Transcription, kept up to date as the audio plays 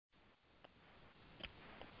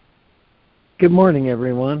Good morning,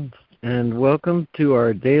 everyone, and welcome to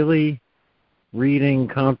our daily reading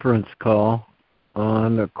conference call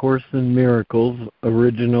on A Course in Miracles,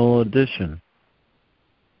 Original Edition.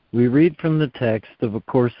 We read from the text of A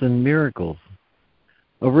Course in Miracles,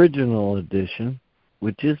 Original Edition,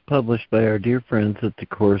 which is published by our dear friends at the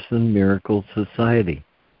Course in Miracles Society.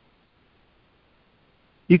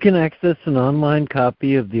 You can access an online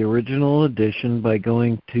copy of the original edition by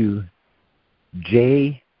going to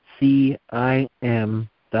jcim.net,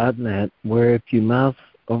 where if you mouse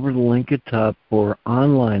over the link at top for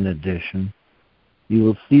online edition, you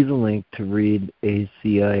will see the link to read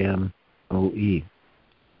ACIMOE.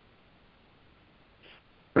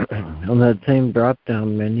 On that same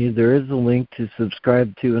drop-down menu, there is a link to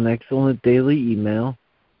subscribe to an excellent daily email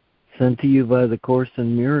sent to you by the Course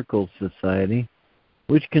in Miracles Society,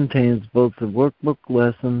 which contains both the workbook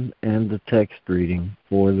lesson and the text reading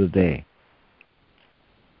for the day.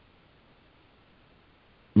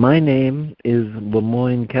 My name is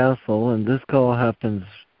Lemoyne Castle, and this call happens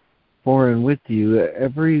for and with you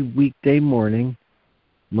every weekday morning,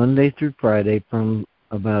 Monday through Friday, from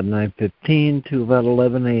about 9:15 to about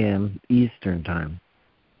 11 a.m. Eastern Time.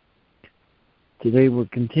 Today we're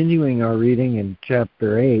continuing our reading in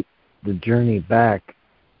Chapter 8, The Journey Back,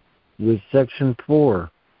 with Section 4,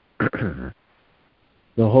 The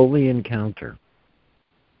Holy Encounter.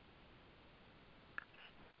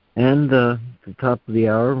 And at the top of the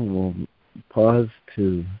hour, we'll pause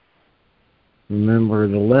to remember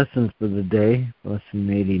the lesson for the day, Lesson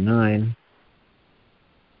 89.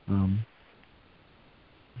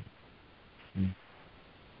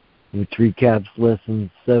 Which recaps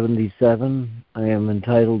Lesson 77, I am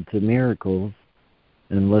entitled to miracles,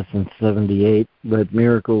 and Lesson 78, let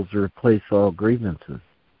miracles replace all grievances.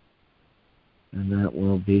 And that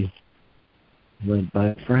will be led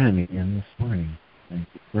by Fran again this morning. Thank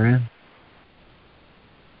you, Fran.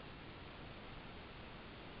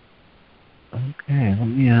 Okay, let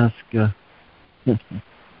me ask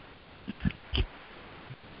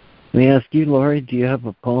you, Laurie, do you have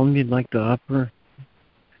a poem you'd like to offer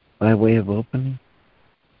by way of opening?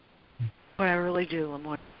 Well, I really do,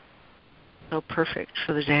 Lemoyne. So perfect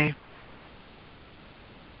for the day.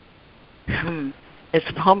 It's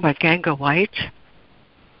a poem by Ganga White,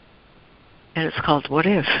 and it's called What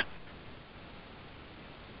If?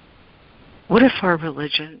 What if our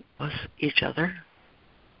religion was each other?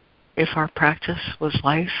 If our practice was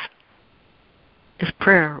life? If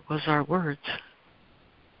prayer was our words?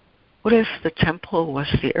 What if the temple was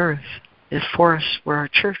the earth? If forests were our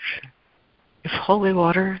church? If holy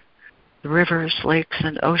water, the rivers, lakes,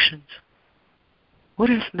 and oceans? What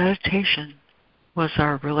if meditation was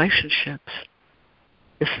our relationships?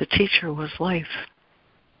 If the teacher was life?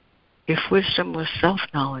 If wisdom was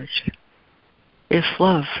self-knowledge? If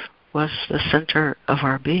love was the center of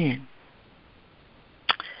our being?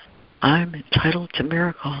 I'm entitled to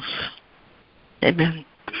miracles. Amen.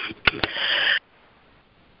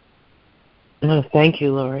 Oh, thank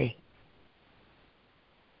you, Laurie.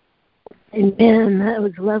 Amen. That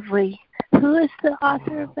was lovely. Who is the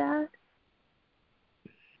author of that?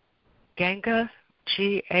 Ganga,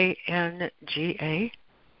 Ganga,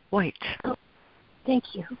 White. Oh,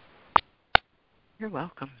 thank you. You're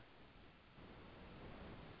welcome.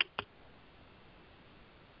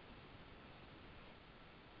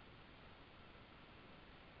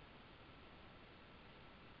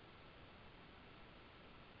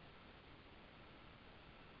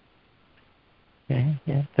 Okay,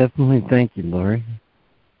 yeah, definitely. Thank you, Laurie.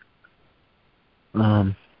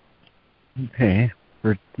 Okay,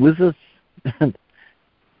 with us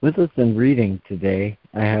in reading today,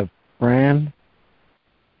 I have Fran,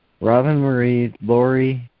 Robin Marie,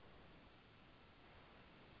 Laurie,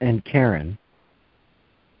 and Karen.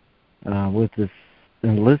 With us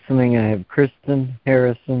in listening, I have Kristen,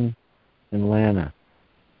 Harrison, and Lana.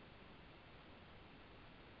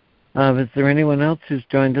 Is there anyone else who's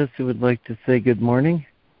joined us who would like to say good morning?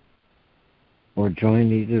 Or join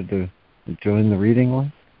the reading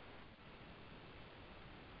list?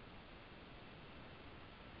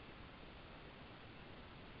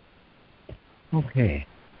 Okay.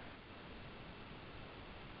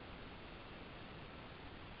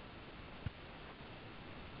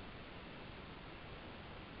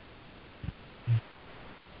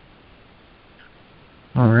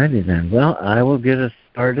 Alrighty then. Well, I will get us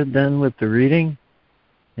started then with the reading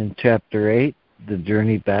in Chapter 8, The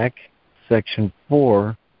Journey Back, Section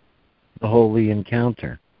 4, The Holy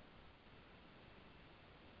Encounter.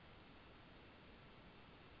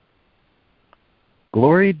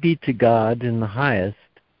 Glory be to God in the highest,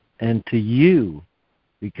 and to you,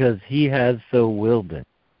 because he has so willed it.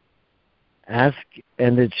 Ask,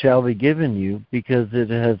 and it shall be given you, because it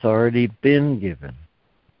has already been given.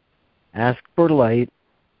 Ask for light,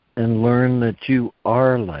 and learn that you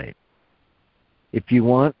are light. If you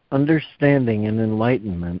want understanding and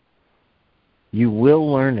enlightenment, you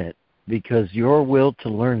will learn it, because your will to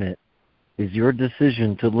learn it is your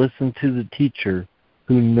decision to listen to the teacher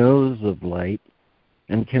who knows of light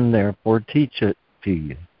and can therefore teach it to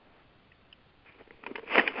you.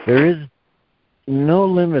 There is no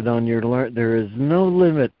limit on your learning, because there is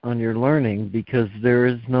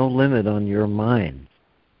no limit on your mind.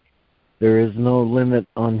 There is no limit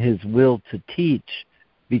on his will to teach,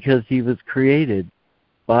 because he was created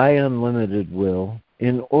by unlimited will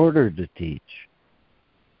in order to teach.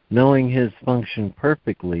 Knowing his function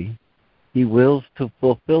perfectly, he wills to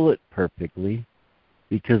fulfill it perfectly,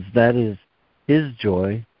 because that is his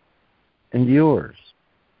joy and yours.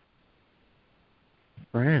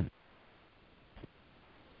 Fran.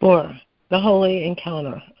 4. The Holy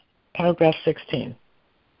Encounter, paragraph 16.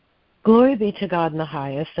 Glory be to God in the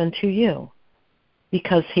highest, and to you,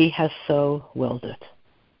 because he has so willed it.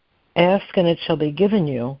 Ask, and it shall be given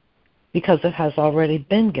you, because it has already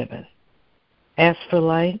been given. Ask for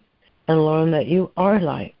light, and learn that you are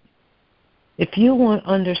light. If you want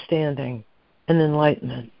understanding and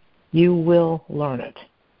enlightenment, you will learn it,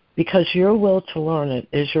 because your will to learn it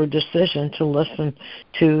is your decision to listen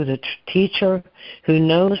to the teacher who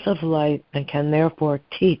knows of light and can therefore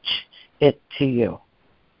teach it to you.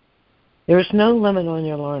 There is no limit on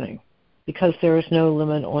your learning, because there is no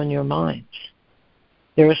limit on your minds.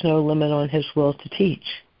 There is no limit on his will to teach,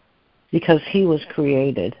 because he was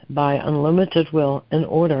created by unlimited will in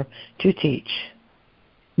order to teach.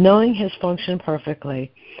 Knowing his function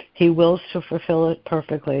perfectly, he wills to fulfill it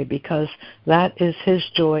perfectly, because that is his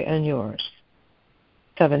joy and yours.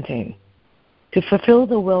 17. To fulfill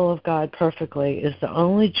the will of God perfectly is the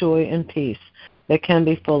only joy and peace that can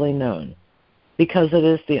be fully known, because it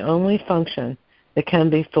is the only function that can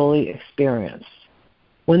be fully experienced.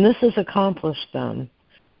 When this is accomplished, then,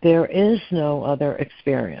 there is no other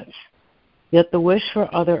experience. Yet the wish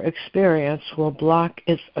for other experience will block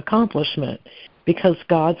its accomplishment, because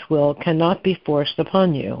God's will cannot be forced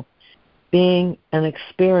upon you, being an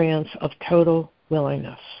experience of total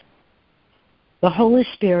willingness. The Holy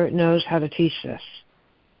Spirit knows how to teach this,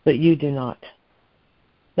 but you do not.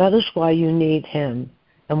 That is why you need him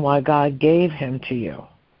and why God gave him to you.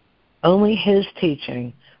 Only his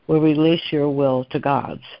teaching will release your will to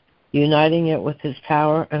God's, uniting it with his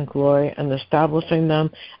power and glory and establishing them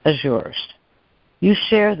as yours. You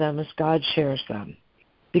share them as God shares them,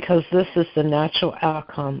 because this is the natural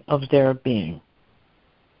outcome of their being.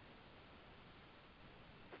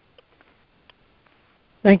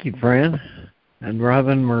 Thank you, Fran. And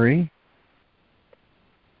Robin Marie?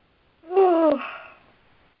 Oh.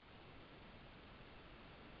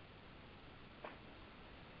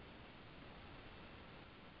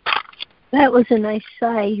 That was a nice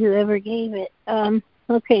sigh, whoever gave it.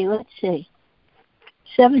 Okay, let's see.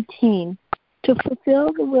 17. To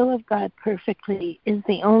fulfill the will of God perfectly is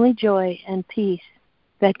the only joy and peace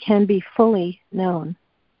that can be fully known,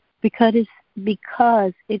 because it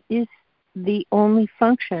is the only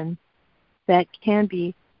function that can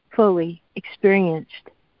be fully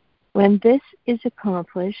experienced. When this is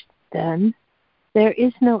accomplished, then there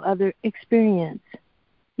is no other experience.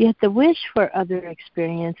 Yet the wish for other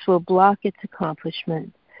experience will block its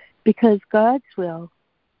accomplishment, because God's will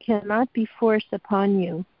cannot be forced upon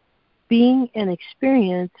you, being an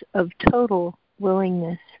experience of total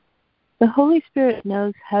willingness. The Holy Spirit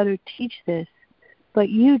knows how to teach this, but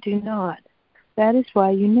you do not. That is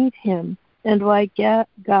why you need him, and why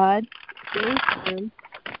God gave him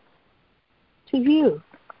to you.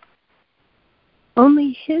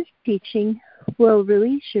 Only his teaching will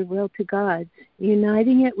release your will to God's,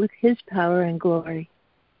 uniting it with his power and glory,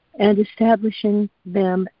 and establishing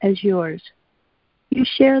them as yours. You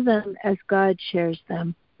share them as God shares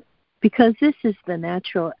them, because this is the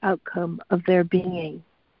natural outcome of their being.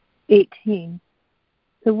 18.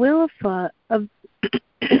 The will of Father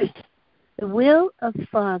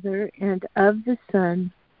and of the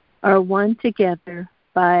Son are one together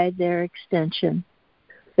by their extension.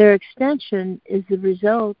 Their extension is the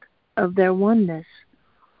result of their oneness,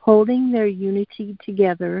 holding their unity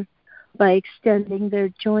together by extending their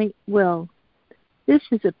joint will. This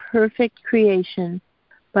is a perfect creation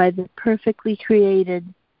by the perfectly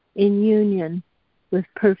created, in union with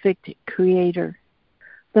perfect Creator.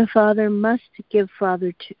 The Father must give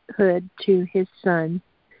fatherhood to his Son,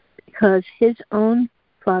 because his own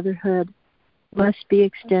fatherhood must be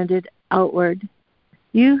extended outward.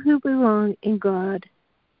 You who belong in God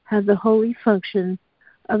have the holy function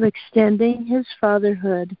of extending his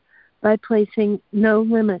fatherhood by placing no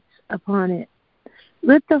limits upon it.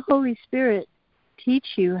 Let the Holy Spirit teach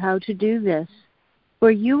you how to do this, for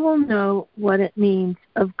you will know what it means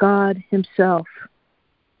of God himself.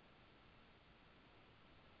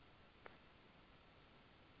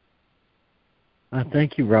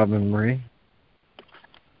 Thank you, Robin Marie.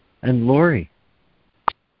 And Lori.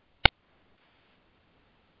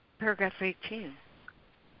 Paragraph 18.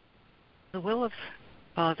 The will of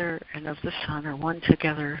the Father and of the Son are one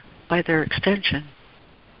together by their extension.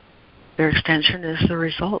 Their extension is the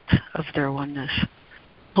result of their oneness,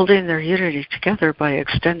 holding their unity together by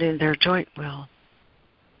extending their joint will.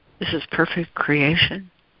 This is perfect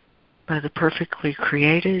creation by the perfectly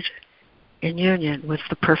created in union with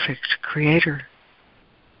the perfect Creator.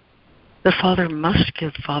 The Father must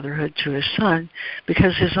give fatherhood to his Son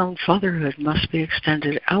because his own fatherhood must be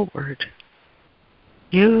extended outward.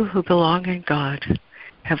 You who belong in God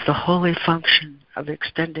have the holy function of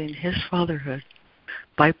extending his fatherhood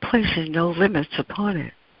by placing no limits upon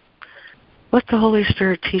it. Let the Holy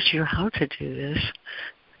Spirit teach you how to do this,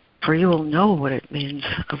 for you will know what it means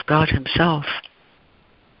of God himself.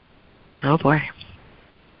 Oh boy.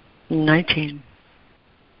 19.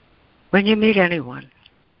 When you meet anyone,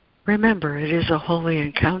 remember it is a holy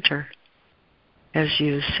encounter. As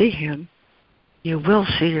you see him, you will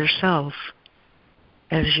see yourself.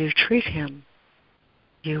 As you treat him,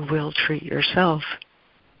 you will treat yourself.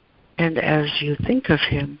 And as you think of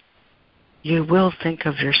him, you will think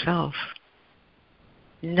of yourself.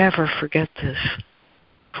 Never forget this,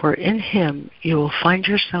 for in him you will find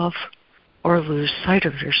yourself or lose sight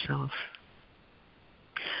of yourself.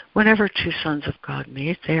 Whenever two sons of God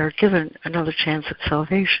meet, they are given another chance at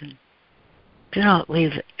salvation. Do not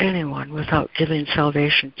leave anyone without giving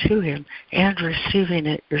salvation to him and receiving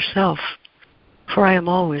it yourself, for I am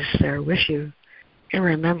always there with you in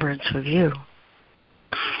remembrance of you.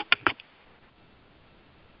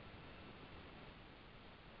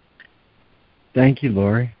 Thank you,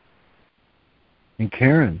 Lori. And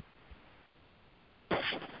Karen.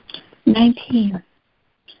 19.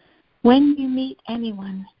 When you meet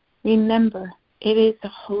anyone, remember it is a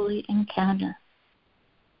holy encounter.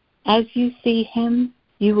 As you see him,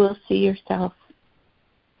 you will see yourself.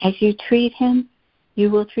 As you treat him, you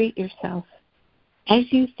will treat yourself. As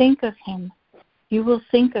you think of him, you will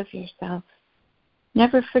think of yourself.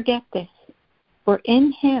 Never forget this, for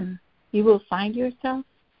in him you will find yourself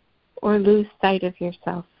or lose sight of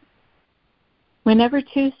yourself. Whenever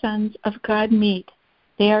two sons of God meet,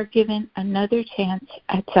 they are given another chance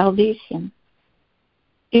at salvation.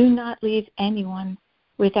 Do not leave anyone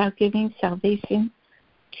without giving salvation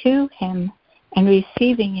to him and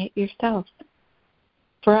receiving it yourself.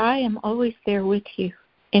 For I am always there with you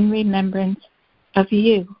in remembrance of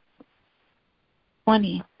you.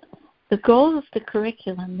 20. The goal of the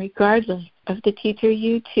curriculum, regardless of the teacher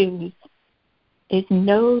you choose, is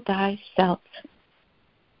know thyself.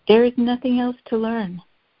 There is nothing else to learn.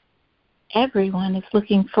 Everyone is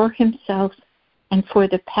looking for himself and for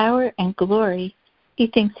the power and glory he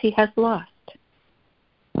thinks he has lost.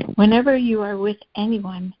 Whenever you are with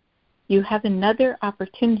anyone, you have another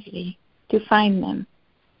opportunity to find them.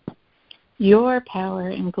 Your power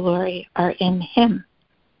and glory are in him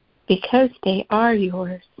because they are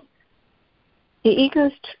yours. The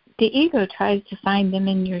ego tries to find them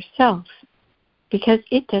in yourself because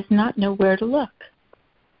it does not know where to look.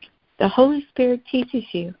 The Holy Spirit teaches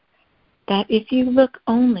you that if you look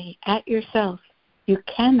only at yourself, you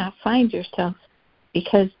cannot find yourself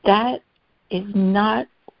because that is not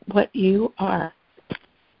what you are.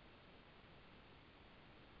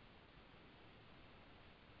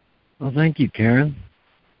 Well, thank you, Karen.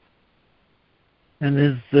 And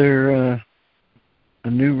is there a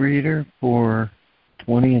new reader for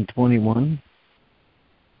 20 and 21?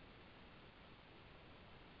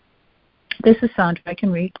 This is Sandra. I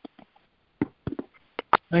can read.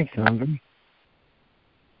 Thanks, Sandra.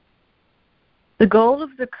 The goal of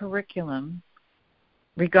the curriculum,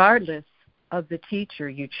 regardless of the teacher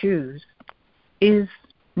you choose, is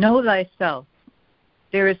know thyself.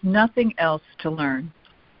 There is nothing else to learn.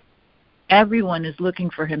 Everyone is looking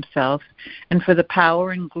for himself and for the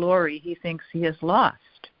power and glory he thinks he has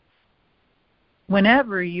lost.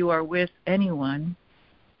 Whenever you are with anyone,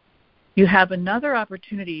 you have another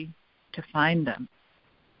opportunity to find them.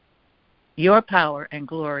 Your power and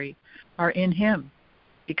glory are in him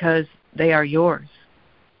because they are yours.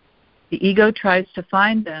 The ego tries to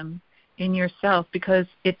find them in yourself because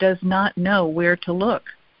it does not know where to look.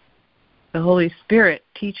 The Holy Spirit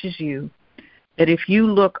teaches you that if you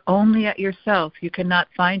look only at yourself, you cannot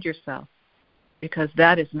find yourself because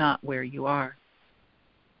that is not where you are.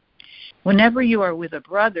 Whenever you are with a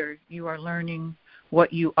brother, you are learning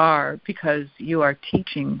what you are because you are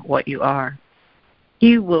teaching what you are.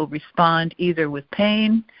 He will respond either with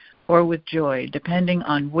pain or with joy, depending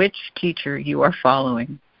on which teacher you are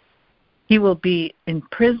following. He will be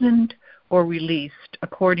imprisoned or released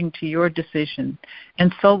according to your decision,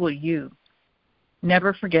 and so will you.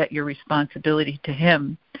 Never forget your responsibility to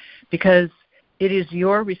him, because it is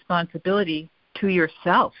your responsibility to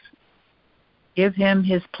yourself. Give him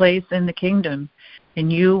his place in the kingdom,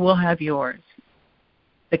 and you will have yours.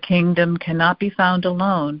 The kingdom cannot be found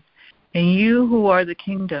alone, and you who are the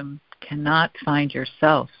kingdom cannot find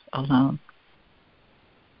yourself alone.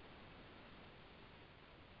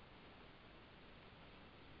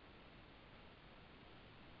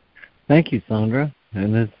 Thank you, Sandra.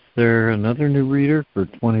 And is there another new reader for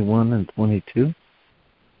 21 and 22?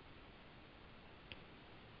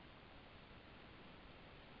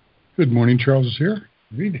 Good morning, Charles is here.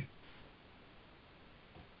 Read.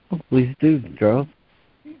 Oh, please do, Charles.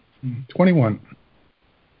 21.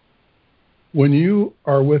 When you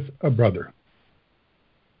are with a brother,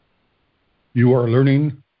 you are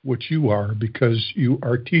learning what you are because you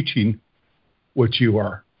are teaching what you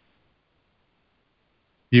are.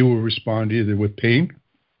 He will respond either with pain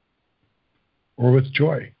or with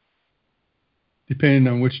joy, depending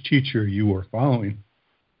on which teacher you are following.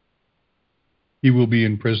 He will be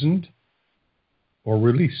imprisoned or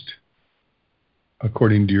released,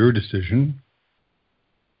 according to your decision,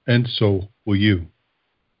 and so will you.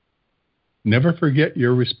 Never forget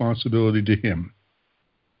your responsibility to him,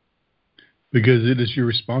 because it is your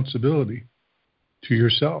responsibility to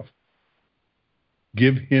yourself.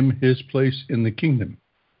 Give him his place in the kingdom,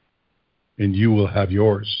 and you will have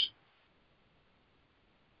yours.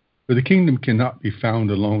 For the kingdom cannot be found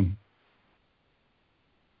alone,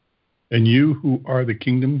 and you who are the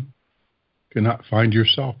kingdom cannot find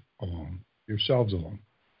yourselves alone.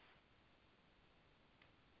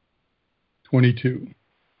 22.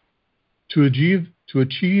 To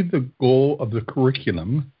achieve the goal of the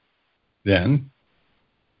curriculum, then,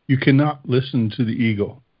 you cannot listen to the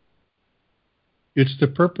ego. Its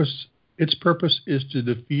purpose is to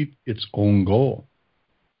defeat its own goal.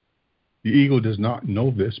 The ego does not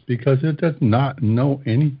know this because it does not know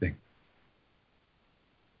anything.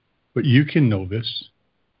 But you can know this,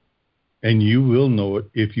 and you will know it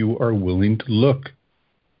if you are willing to look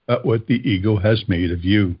at what the ego has made of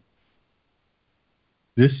you.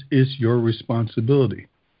 This is your responsibility,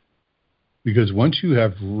 because once you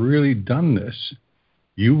have really done this,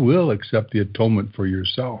 you will accept the atonement for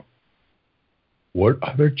yourself. What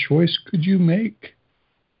other choice could you make?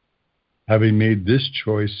 Having made this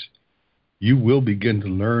choice, you will begin to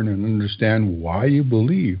learn and understand why you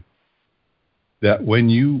believe that when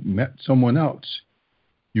you met someone else,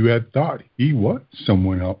 you had thought he was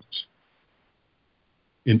someone else.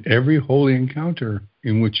 In every holy encounter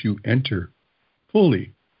in which you enter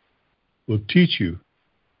fully will teach you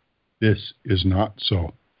this is not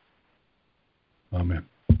so. Amen.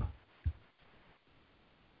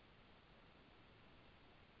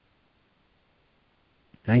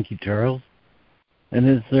 Thank you, Charles. And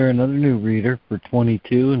is there another new reader for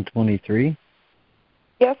 22 and 23?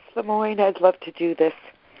 Yes, Lemoyne, I'd love to do this.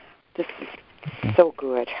 This is so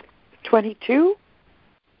good. 22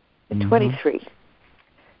 and 23.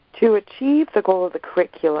 To achieve the goal of the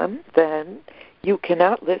curriculum, then, you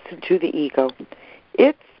cannot listen to the ego.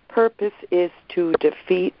 Its purpose is to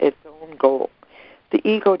defeat its own goal. The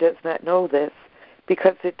ego does not know this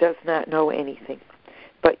because it does not know anything.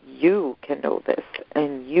 But you can know this,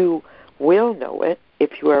 and you will know it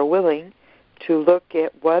if you are willing to look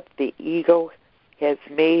at what the ego has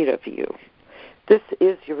made of you. This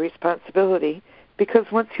is your responsibility, because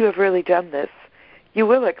once you have really done this, you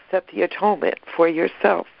will accept the atonement for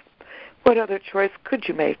yourself. What other choice could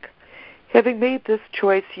you make? Having made this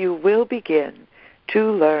choice, you will begin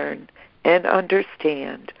to learn and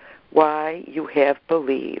understand why you have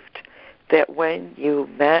believed that when you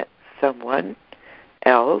met someone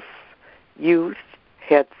else, you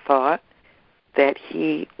had thought that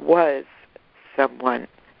he was someone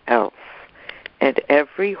else. And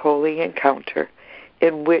every holy encounter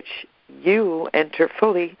in which you enter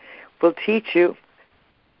fully will teach you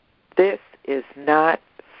this is not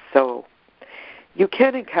so. You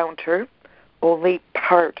can encounter only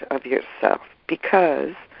part of yourself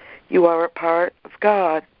because you are a part of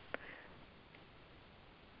God,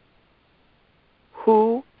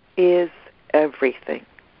 who is everything.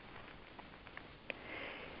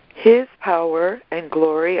 His power and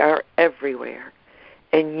glory are everywhere,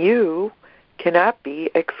 and you cannot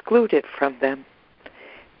be excluded from them.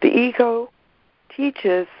 The ego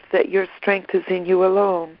teaches that your strength is in you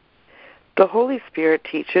alone, The Holy Spirit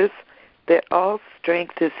teaches that all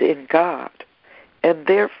strength is in God, and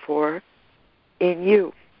therefore in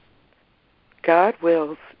you. God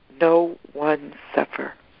wills no one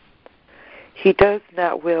suffer. He does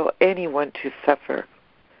not will anyone to suffer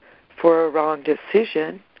for a wrong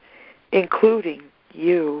decision, including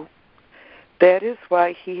you. That is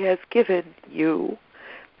why he has given you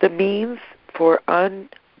the means for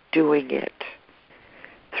undoing it.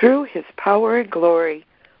 Through his power and glory,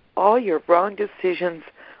 all your wrong decisions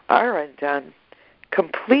are undone,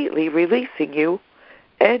 completely releasing you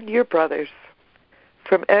and your brothers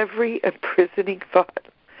from every imprisoning thought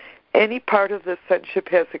any part of the sonship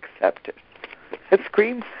has accepted. Let's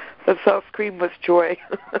all scream with joy.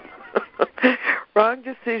 Wrong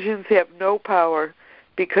decisions have no power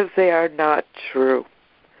because they are not true.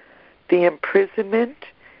 The imprisonment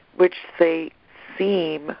which they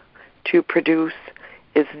seem to produce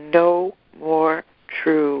is no more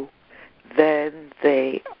true than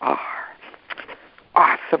they are.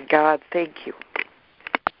 Awesome, God. Thank you.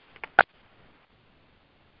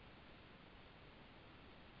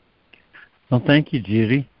 Well, thank you,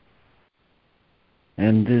 Judy.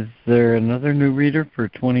 And is there another new reader for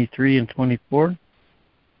 23 and 24?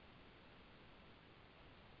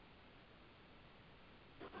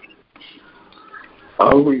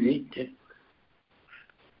 I'll read it.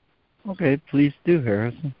 Okay, please do,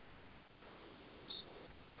 Harrison.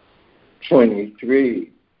 23.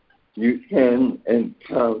 You can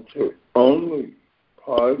encounter only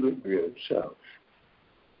part of yourself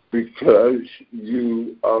because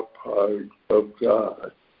you are part of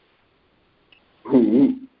God,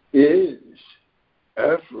 who is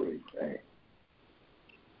everything.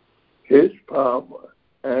 His power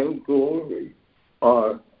and glory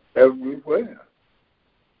are everywhere,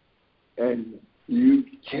 and you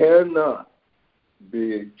cannot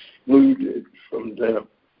be excluded from them.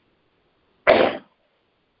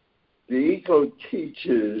 The ego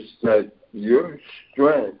teaches that your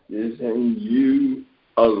strength is in you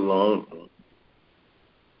alone.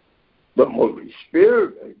 The Holy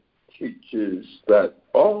Spirit teaches that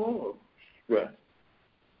all strength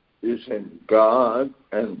is in God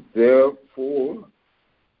and therefore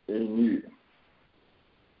in you.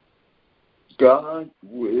 God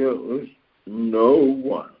wills no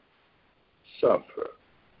one suffer.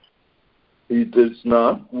 He does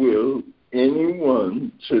not will anyone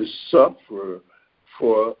to suffer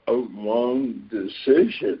for a wrong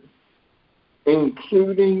decision,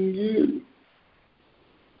 including you.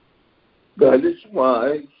 That is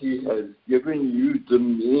why he has given you the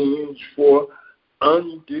means for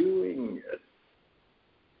undoing it.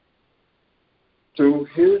 Through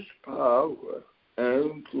his power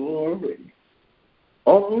and glory,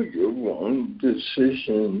 all your wrong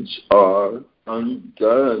decisions are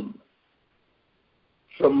undone,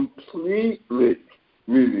 completely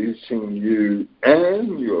releasing you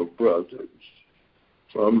and your brothers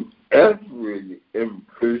from every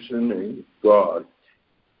imprisoning thought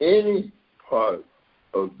any part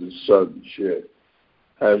of the sonship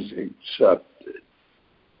has accepted.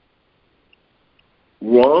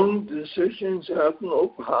 Wrong decisions have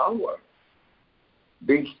no power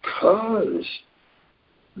because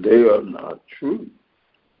they are not true.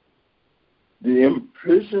 The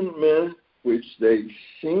imprisonment which they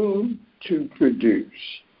seem to produce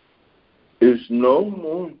is no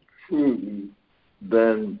more true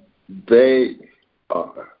than they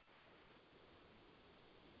are.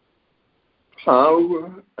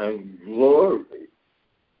 Power and glory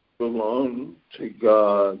belong to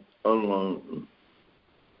God alone.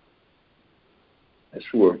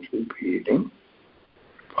 That's worth repeating.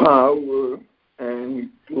 Power and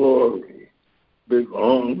glory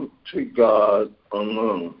belong to God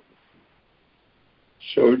alone.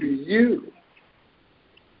 So do you.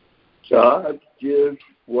 God gives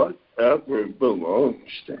whatever belongs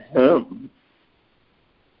to him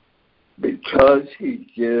because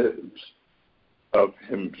he gives of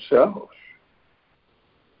himself.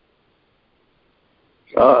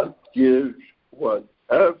 God gives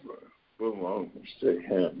whatever belongs to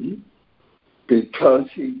him because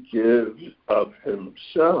he gives of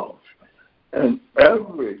himself, and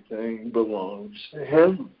everything belongs to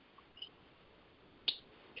him.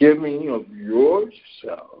 Giving of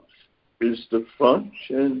yourself is the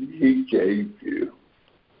function he gave you.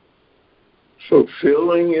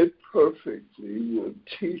 Fulfilling it perfectly will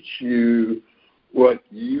teach you what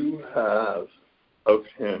you have of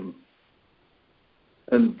him.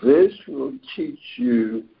 And this will teach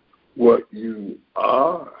you what you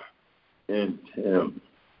are in him.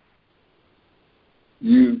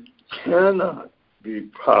 You cannot be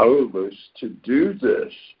powerless to do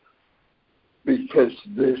this because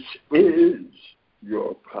this is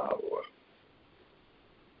your power.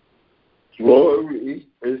 Glory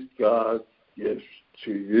is God's gift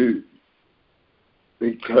to you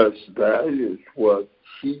because that is what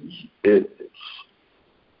He is.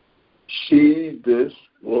 See this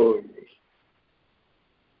glory.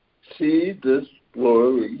 See this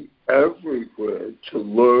glory everywhere to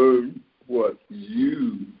learn what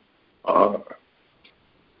you are.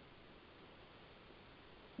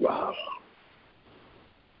 Wow.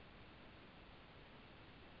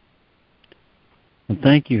 Well,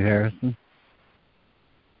 thank you, Harrison.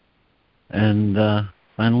 And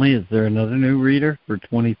finally, is there another new reader for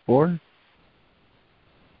 24?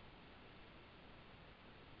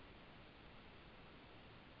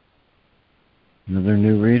 Another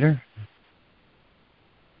new reader?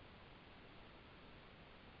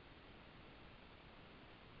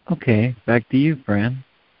 Okay, back to you, Fran.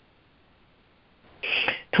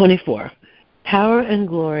 24. Power and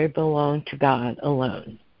glory belong to God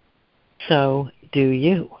alone. So do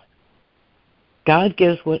you. God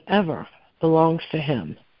gives whatever belongs to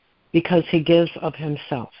Him because He gives of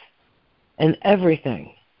Himself, and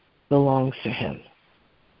everything belongs to Him.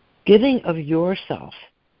 Giving of yourself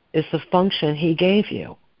is the function He gave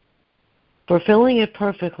you. Fulfilling it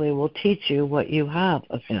perfectly will teach you what you have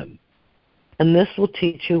of Him, and this will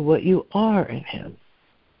teach you what you are in Him.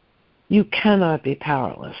 You cannot be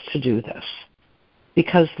powerless to do this,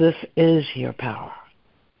 because this is your power.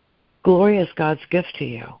 Glory is God's gift to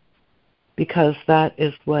you, because that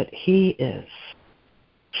is what He is.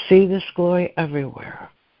 See this glory everywhere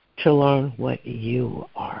to learn what you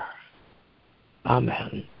are.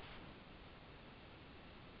 Amen.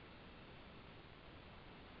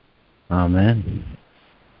 Amen.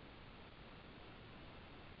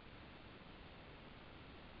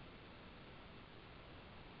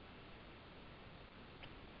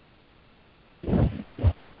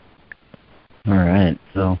 All right,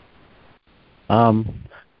 so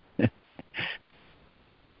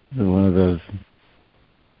one of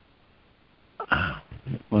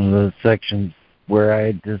those sections where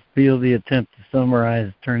I just feel the attempt to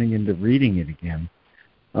summarize turning into reading it again.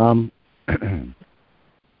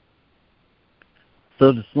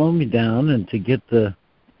 So to slow me down and to get the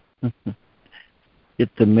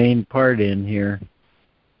main part in here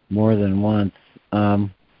more than once, I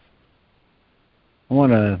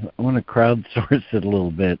want to crowdsource it a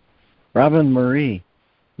little bit. Robin Marie,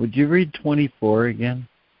 would you read 24 again?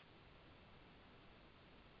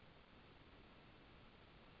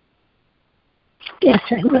 Yes,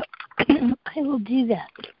 I will. I will do that.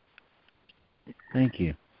 Thank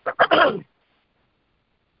you.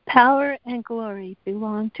 Power and glory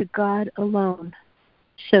belong to God alone.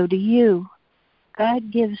 So do you.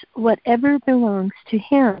 God gives whatever belongs to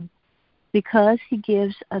Him because He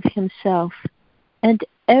gives of Himself, and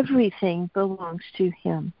everything belongs to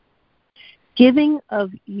Him. Giving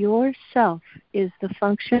of yourself is the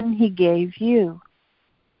function He gave you.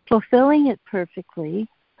 Fulfilling it perfectly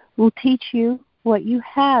will teach you what you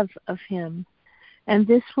have of Him, and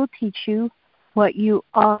this will teach you what you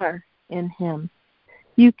are in Him.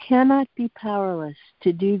 You cannot be powerless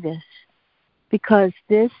to do this, because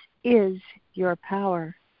this is your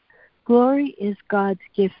power. Glory is God's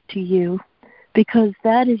gift to you, because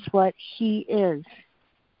that is what He is.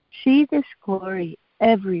 See this glory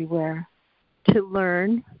everywhere to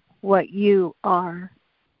learn what you are.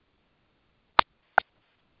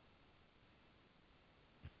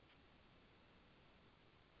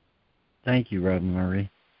 Thank you, Robin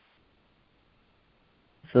Marie.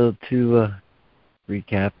 So to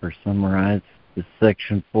recap or summarize this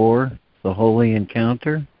section 4, the Holy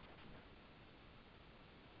Encounter.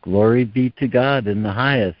 Glory be to God in the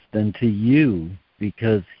highest, and to you,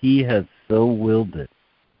 because He has so willed it.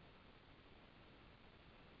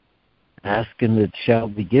 Ask and it shall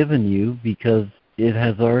be given you, because it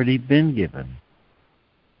has already been given.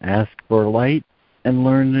 Ask for light and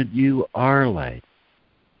learn that you are light.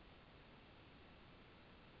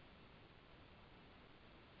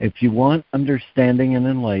 If you want understanding and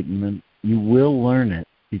enlightenment, you will learn it,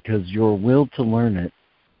 because your will to learn it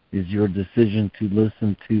is your decision to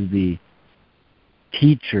listen to the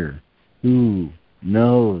teacher who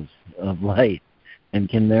knows of light and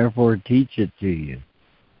can therefore teach it to you.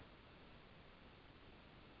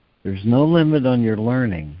 There's no limit on your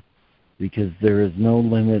learning, because there is no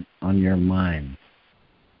limit on your mind.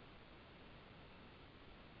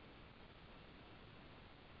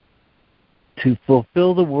 To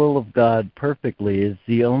fulfill the will of God perfectly is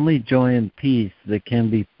the only joy and peace that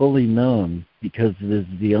can be fully known, because it is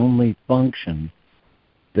the only function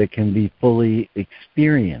that can be fully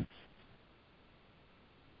experienced.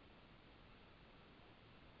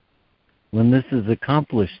 When this is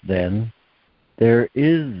accomplished, then, there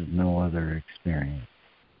is no other experience.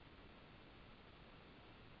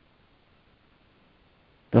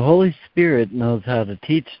 The Holy Spirit knows how to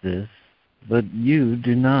teach this, but you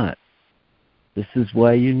do not. This is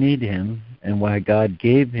why you need Him and why God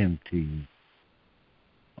gave Him to you.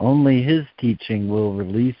 Only His teaching will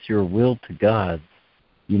release your will to God,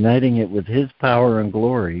 uniting it with His power and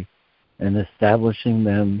glory and establishing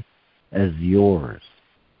them as yours.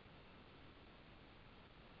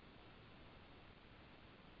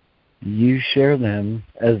 You share them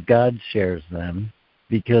as God shares them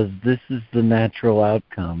because this is the natural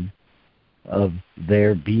outcome of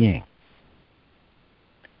their being.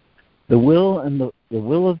 The will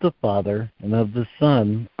of the Father and of the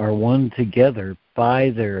Son are one together by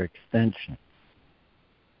their extension.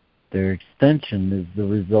 Their extension is the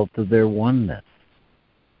result of their oneness.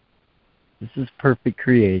 This is perfect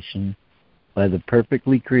creation by the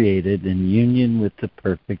perfectly created in union with the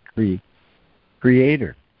perfect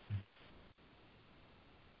Creator.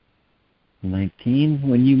 19.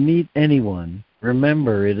 When you meet anyone,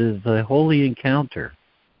 remember it is a holy encounter.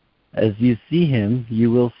 As you see him, you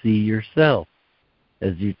will see yourself.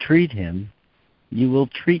 As you treat him, you will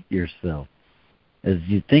treat yourself. As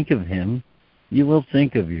you think of him, you will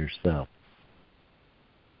think of yourself.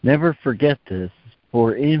 Never forget this,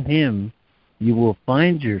 for in him you will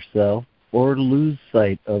find yourself or lose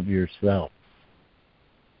sight of yourself.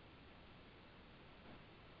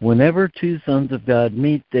 Whenever two sons of God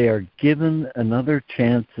meet, they are given another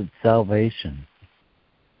chance at salvation.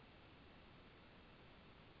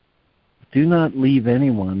 Do not leave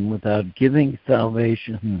anyone without giving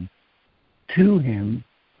salvation to him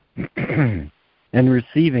and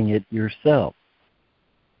receiving it yourself.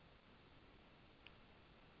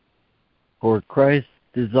 For Christ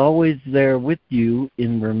is always there with you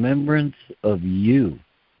in remembrance of you.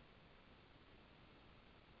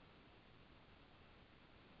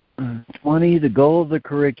 20, the goal of the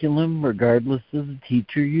curriculum, regardless of the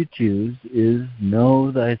teacher you choose, is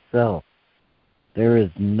know thyself. There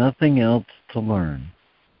is nothing else to learn.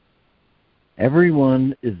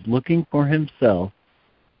 Everyone is looking for himself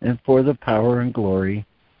and for the power and glory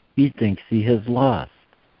he thinks he has lost.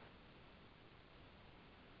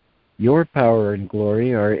 Your power and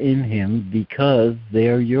glory are in him because they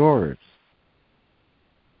are yours.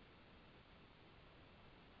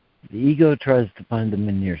 The ego tries to find them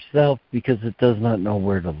in yourself because it does not know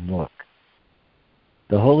where to look.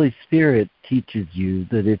 The Holy Spirit teaches you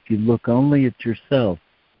that if you look only at yourself,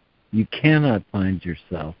 you cannot find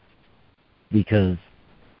yourself because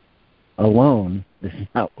alone is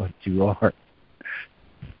not what you are.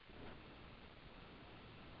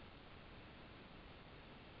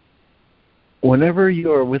 Whenever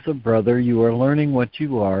you are with a brother, you are learning what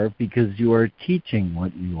you are because you are teaching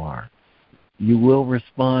what you are. You will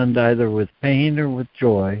respond either with pain or with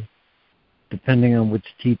joy, depending on which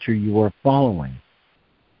teacher you are following.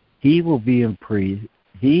 He will be imprisoned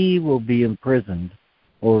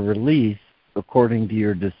or released according to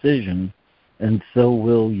your decision, and so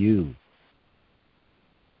will you.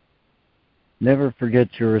 Never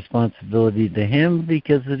forget your responsibility to him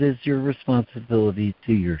because it is your responsibility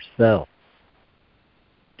to yourself.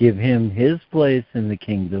 Give him his place in the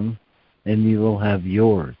kingdom, and you will have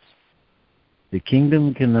yours. The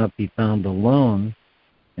kingdom cannot be found alone,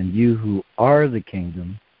 and you who are the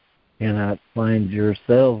kingdom cannot find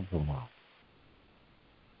yourselves alone.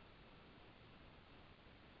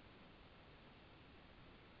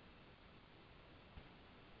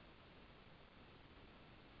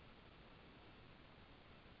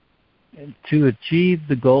 And to achieve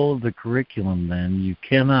the goal of the curriculum, then, you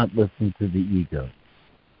cannot listen to the ego.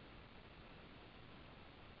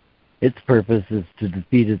 Its purpose is to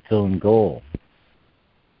defeat its own goal.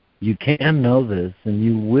 You can know this, and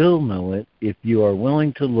you will know it if you are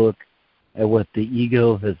willing to look at what the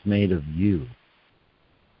ego has made of you.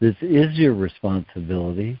 This is your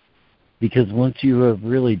responsibility, because once you have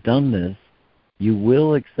really done this, you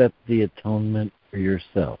will accept the atonement for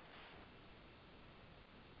yourself.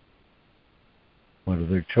 What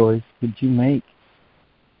other choice could you make?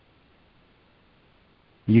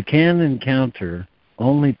 You can encounter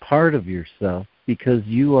only part of yourself because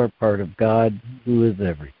you are part of God who is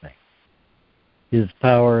everything. His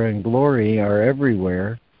power and glory are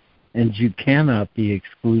everywhere, and you cannot be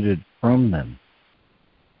excluded from them.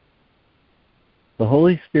 The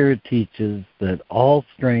Holy Spirit teaches that all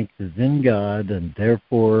strength is in God and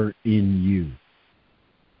therefore in you.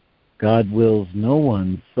 God wills no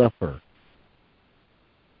one suffer.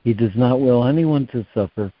 He does not will anyone to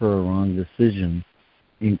suffer for a wrong decision,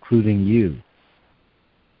 including you.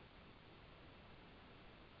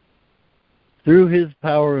 Through his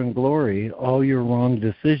power and glory, all your wrong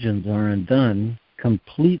decisions are undone,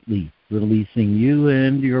 completely releasing you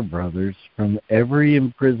and your brothers from every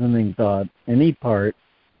imprisoning thought any part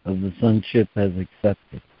of the sonship has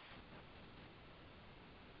accepted.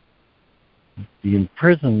 The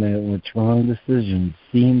imprisonment which wrong decisions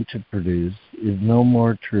seem to produce is no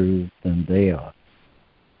more true than they are.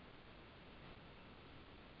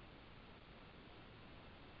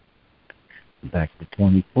 Back to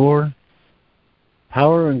 24.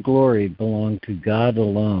 Power and glory belong to God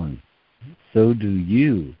alone. So do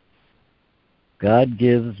you. God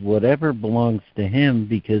gives whatever belongs to him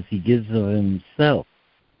because he gives of himself,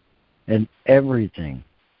 and everything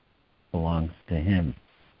belongs to him.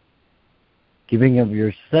 Giving of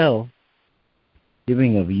yourself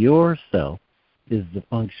is the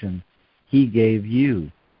function he gave you.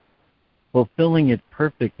 Fulfilling it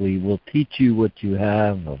perfectly will teach you what you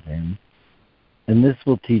have of him, and this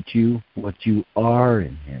will teach you what you are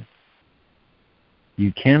in him.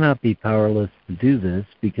 You cannot be powerless to do this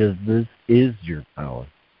because this is your power.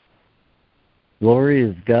 Glory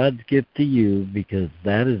is God's gift to you because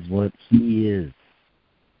that is what he is.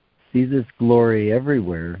 See this glory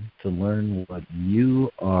everywhere to learn what you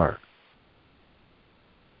are.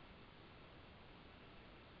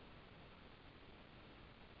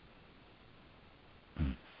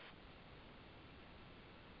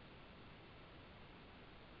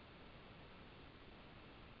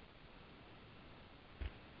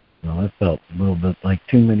 Well, that felt a little bit like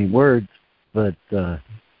too many words, but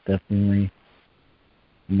definitely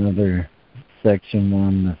another section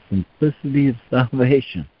on the simplicity of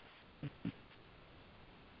salvation.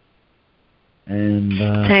 And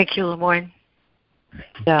thank you, Lemoyne.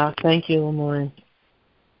 Yeah, thank you, Lemoyne.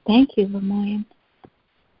 Thank you, Lemoyne.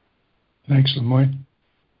 Thanks, Lemoyne.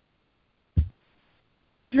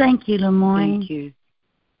 Thank you, Lemoyne. Thank you.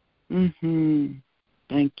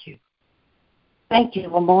 Thank you. Thank you,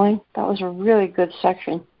 Lemoyne. That was a really good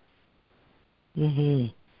section.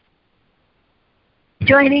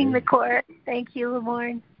 Joining the chorus. Thank you,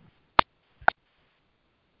 Lemoyne.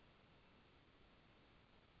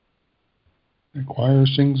 The choir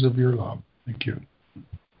sings of your love. Thank you.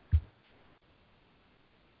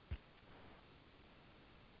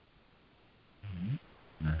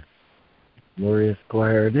 Glorious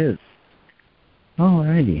choir it is. All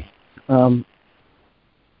righty.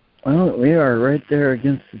 Well, we are right there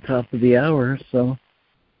against the top of the hour, so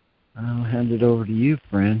I'll hand it over to you,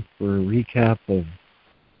 Fran, for a recap of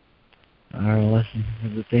our lesson for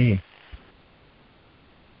the day.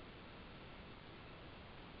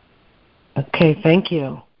 Okay, thank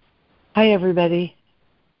you. Hi, everybody.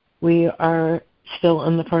 We are still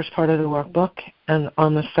in the first part of the workbook and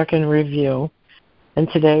on the second review. And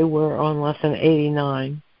today we're on Lesson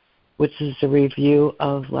 89, which is a review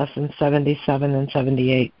of Lessons 77 and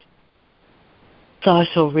 78. So I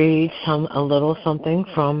shall read a little something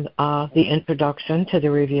from the introduction to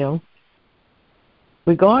the review.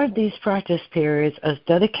 Regard these practice periods as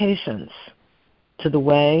dedications to the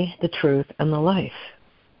way, the truth, and the life.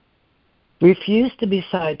 Refuse to be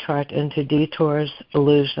sidetracked into detours,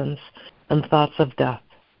 illusions, and thoughts of death.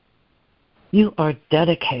 You are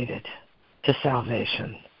dedicated to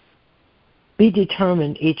salvation. Be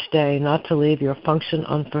determined each day not to leave your function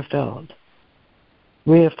unfulfilled.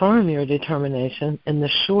 Reaffirm your determination in the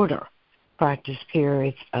shorter practice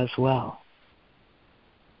periods as well.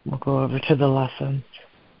 We'll go over to the lessons.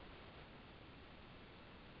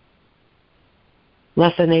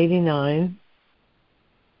 Lesson 89,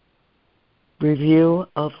 review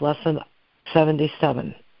of Lesson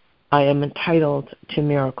 77. I am entitled to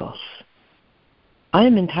miracles. I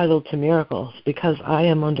am entitled to miracles because I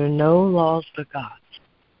am under no laws but God's.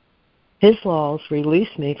 His laws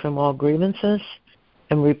release me from all grievances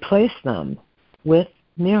and replace them with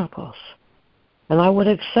miracles. And I would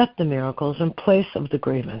accept the miracles in place of the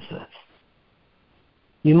grievances.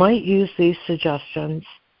 You might use these suggestions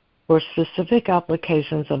for specific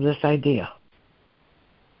applications of this idea.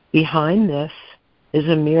 Behind this is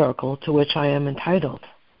a miracle to which I am entitled.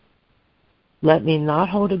 Let me not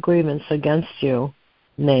hold a grievance against you,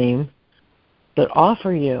 name, but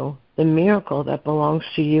offer you the miracle that belongs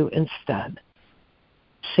to you instead.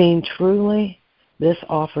 Seen truly, this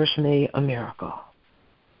offers me a miracle.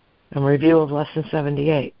 And review of Lesson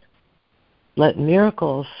 78. Let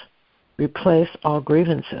miracles replace all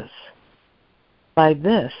grievances. By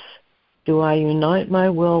this do I unite my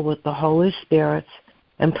will with the Holy Spirit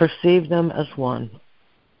and perceive them as one.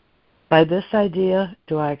 By this idea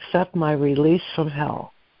do I accept my release from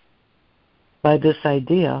hell. By this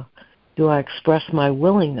idea do I express my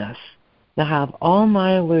willingness to have all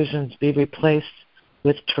my illusions be replaced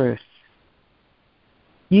with truth.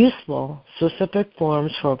 Useful, specific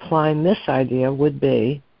forms for applying this idea would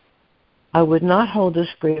be, I would not hold this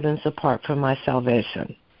grievance apart from my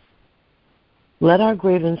salvation. Let our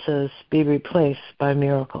grievances be replaced by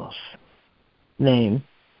miracles. Name.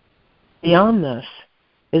 Beyond this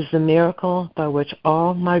is the miracle by which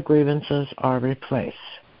all my grievances are replaced.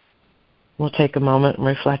 We'll take a moment and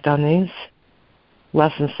reflect on these.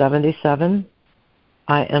 Lesson 77,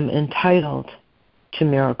 I am entitled to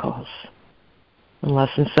miracles. And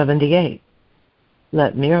Lesson 78,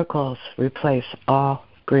 let miracles replace all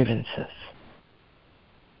grievances.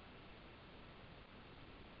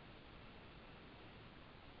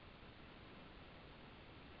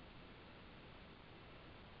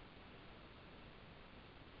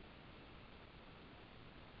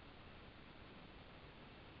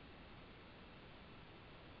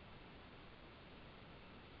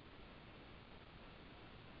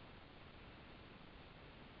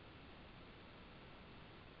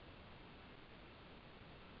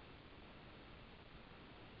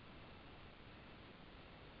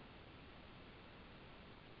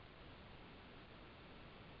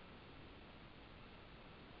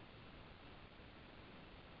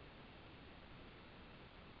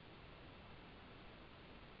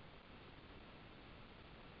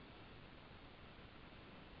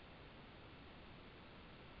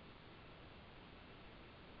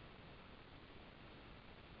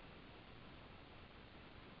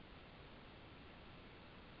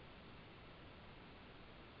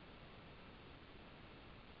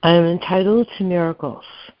 I am entitled to miracles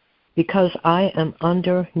because I am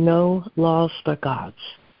under no laws but God's.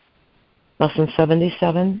 Lesson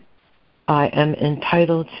 77, I am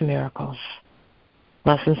entitled to miracles.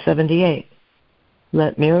 Lesson 78,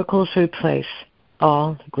 let miracles replace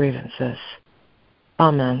all grievances.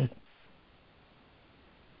 Amen.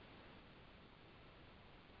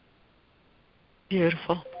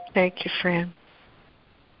 Beautiful. Thank you, Fran.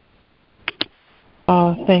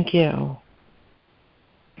 Oh, thank you.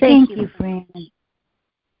 Thank you, Fran.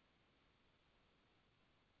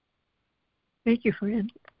 Thank you, Fran.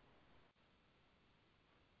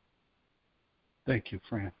 Thank you,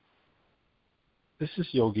 Fran. This is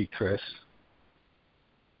Yogi Chris.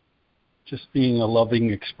 Just being a loving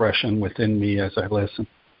expression within me as I listen.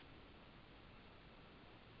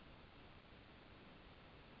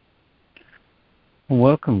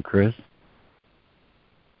 Welcome, Chris.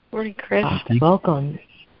 Morning, Chris. Welcome.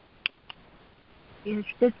 Yes,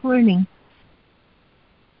 good morning.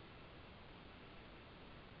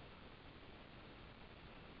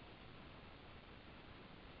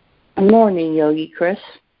 Good morning, Yogi Chris.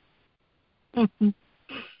 This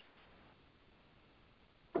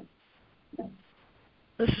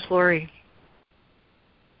is Lori.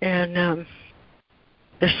 And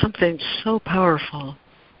there's something so powerful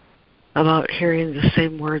about hearing the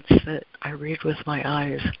same words that I read with my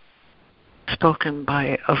eyes, spoken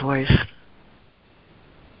by a voice.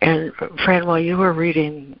 And Fran, while you were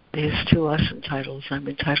reading these two lesson titles, I'm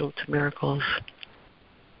entitled to miracles,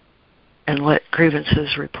 and let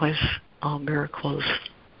grievances replace all miracles,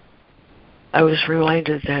 I was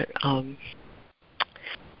reminded that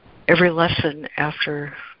every lesson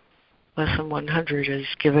after lesson 100 is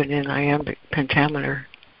given in iambic pentameter,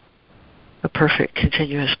 a perfect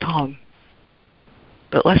continuous poem.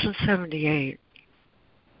 But lesson 78,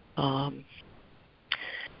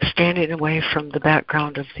 standing away from the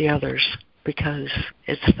background of the others, because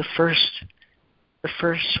it's the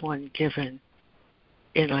first one given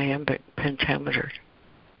in iambic pentameter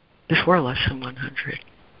before lesson 100.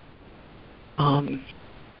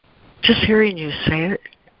 Just hearing you say it,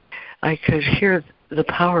 I could hear the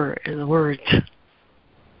power in the words,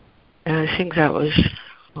 and I think that was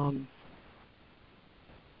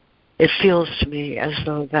it feels to me as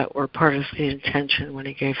though that were part of the intention when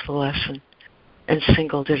he gave the lesson and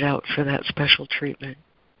singled it out for that special treatment.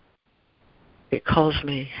 It calls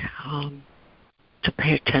me to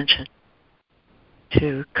pay attention,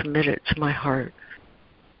 to commit it to my heart,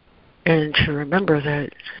 and to remember that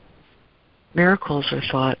miracles are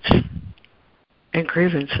thoughts and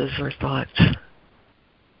grievances are thoughts.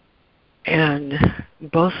 And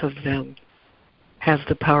both of them have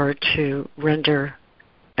the power to render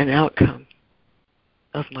an outcome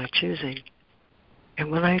of my choosing. And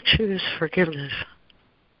when I choose forgiveness,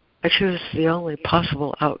 I choose the only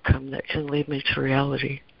possible outcome that can lead me to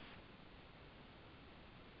reality.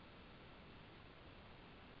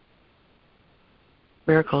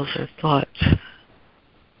 Miracles are thoughts.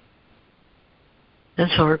 And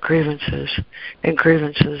so are grievances. And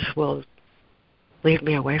grievances will lead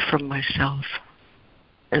me away from myself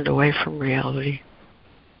and away from reality.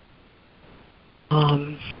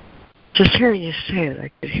 just hearing you say it,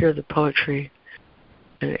 I could hear the poetry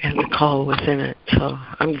and the call within it. So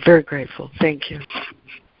I'm very grateful. Thank you.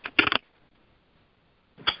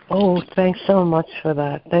 Oh, thanks so much for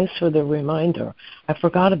that. Thanks for the reminder. I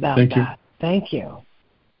forgot about that. Thank you.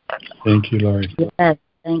 Thank you, Laurie. Yes,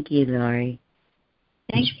 thank you, Laurie.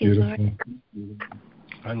 Thank you, Laurie.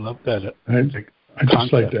 I love that. I'd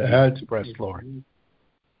just like to add, expressed, Laurie.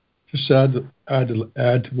 Just add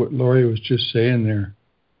to what Laurie was just saying there.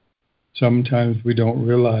 Sometimes we don't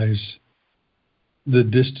realize the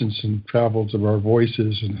distance and travels of our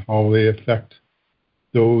voices and how they affect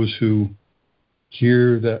those who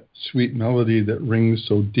hear that sweet melody that rings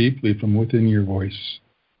so deeply from within your voice.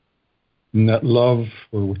 And that love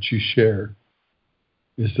for what you share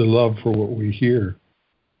is the love for what we hear.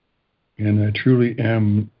 And I truly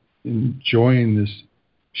am enjoying this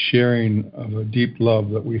sharing of a deep love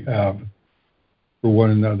that we have for one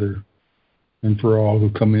another and for all who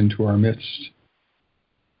come into our midst.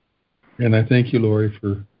 And I thank you, Laurie,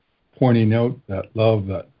 for pointing out that love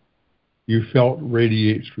that you felt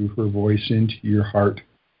radiate through her voice into your heart,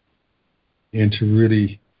 and to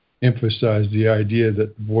really emphasize the idea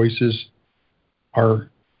that voices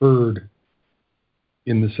are heard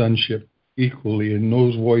in the sonship equally, and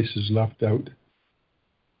those voices left out.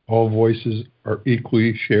 All voices are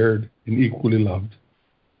equally shared and equally loved.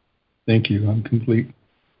 Thank you. I'm complete.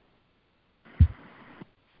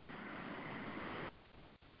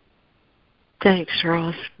 Thanks,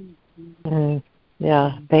 Charles.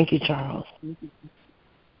 Yeah, thank you, Charles.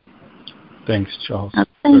 Thanks, Charles. Okay.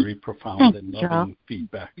 Very profound Thanks, and loving Charles.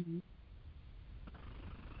 feedback.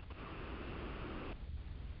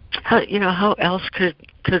 How else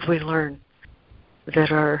could we learn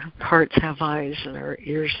that our hearts have eyes and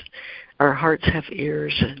our hearts have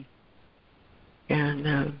ears,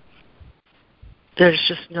 and there's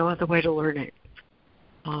just no other way to learn it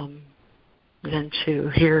than to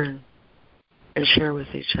hear and share with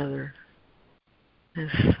each other.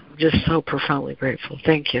 It's just so profoundly grateful.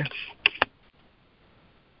 Thank you.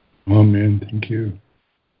 Amen. Thank you.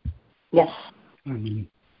 Yes. Amen.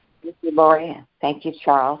 Thank you, Laurie. Thank you,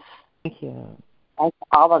 Charles. Thank you. Thank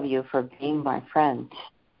all of you for being my friends.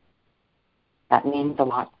 That means a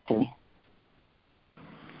lot to me.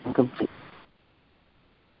 I'm complete.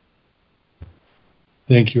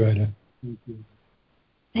 Thank you, Ida.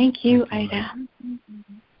 Thank you, Ida.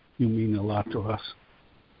 You mean a lot to us.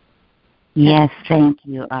 Yes, thank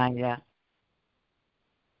you, Ida.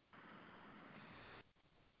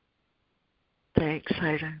 Thanks,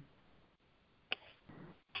 Ida.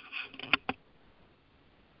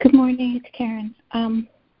 Good morning, it's Karen.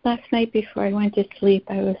 Last night before I went to sleep,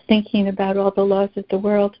 I was thinking about all the laws of the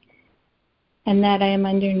world and that I am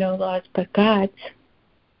under no laws but God's.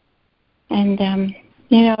 And,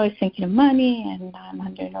 I was thinking of money, and I'm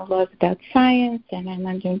under no laws about science, and I'm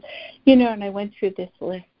under, and I went through this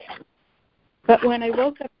list. But when I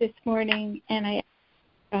woke up this morning and I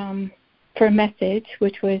for a message,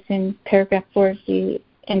 which was in paragraph 4 of the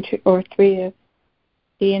 3 of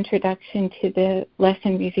the introduction to the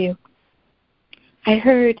lesson review, I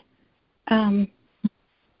heard the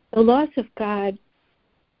laws of God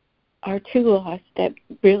are 2 laws that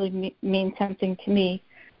really mean something to me.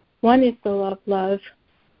 One is the law of love,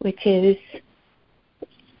 which is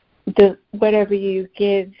whatever you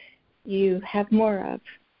give, you have more of,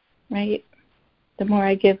 right? The more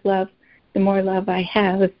I give love, the more love I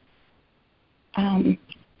have. And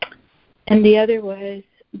the other was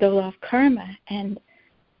the law of karma. And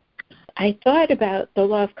I thought about the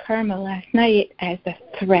law of karma last night as a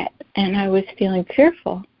threat, and I was feeling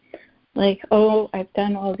fearful. Like, I've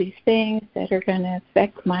done all these things that are going to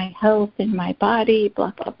affect my health and my body,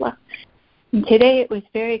 blah, blah, blah. And today it was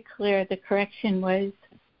very clear the correction was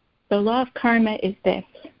the law of karma is this.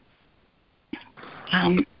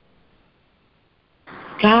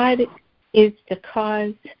 God is the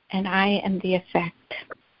cause and I am the effect.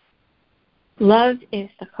 Love is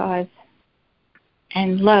the cause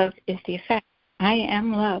and love is the effect. I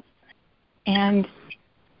am love. And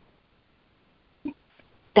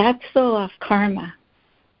that's the law of karma.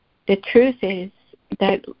 The truth is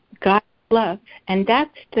that God is love, and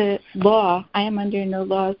that's the law. I am under no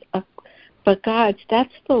laws but God's.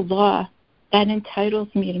 That's the law that entitles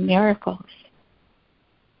me to miracles.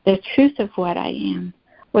 The truth of what I am.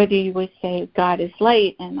 Whether you would say God is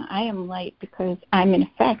light, and I am light because I'm an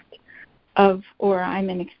effect of, or I'm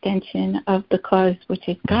an extension of the cause, which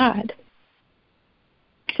is God.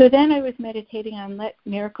 So then I was meditating on let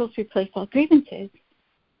miracles replace all grievances.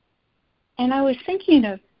 And I was thinking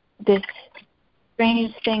of this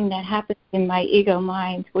strange thing that happens in my ego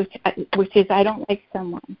mind, which is I don't like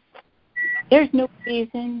someone. There's no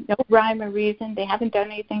reason, no rhyme or reason. They haven't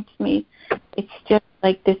done anything to me. It's just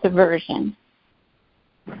like this aversion.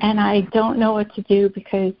 And I don't know what to do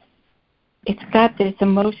because it's got this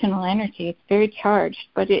emotional energy. It's very charged,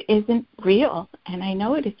 but it isn't real. And I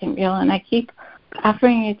know it isn't real, and I keep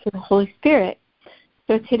offering it to the Holy Spirit.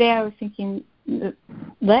 So today I was thinking,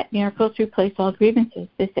 let miracles replace all grievances.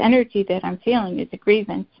 This energy that I'm feeling is a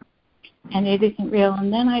grievance, and it isn't real.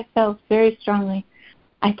 And then I felt very strongly,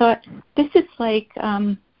 I thought, this is like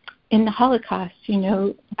in the Holocaust,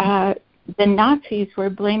 the Nazis were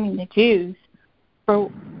blaming the Jews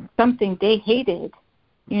for something they hated,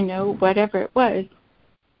 whatever it was,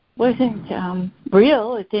 wasn't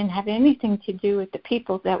real. It didn't have anything to do with the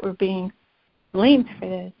people that were being blamed for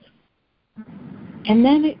this. And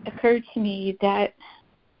then it occurred to me that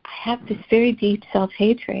I have this very deep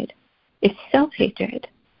self-hatred. It's self-hatred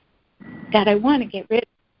that I want to get rid of,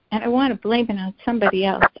 and I want to blame it on somebody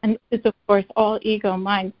else. And this is, of course, all ego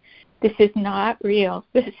mind. This is not real.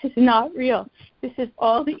 This is not real. This is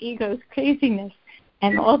all the ego's craziness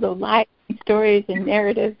and all the lies and stories and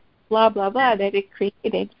narratives, blah, blah, blah, that it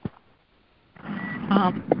created.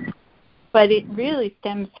 But it really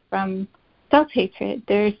stems from self-hatred.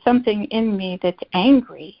 There's something in me that's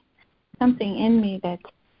angry, something in me that's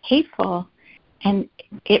hateful, and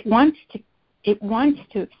it wants to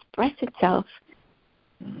express itself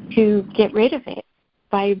to get rid of it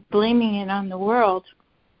by blaming it on the world.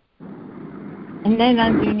 And then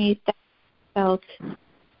underneath that, I felt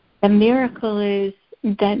the miracle is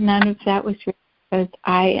that none of that was real, because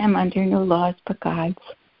I am under no laws but God's,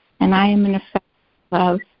 and I am in effect of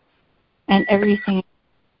love, and everything is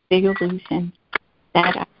a big illusion,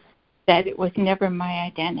 that it was never my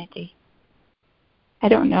identity. I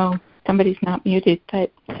don't know. Somebody's not muted,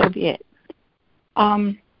 but so be it.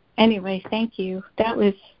 Anyway, thank you.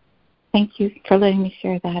 Thank you for letting me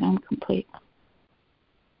share that. I'm complete.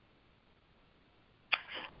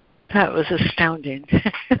 That was astounding.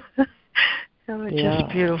 That was just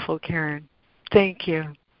beautiful, Karen. Thank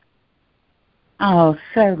you. Oh,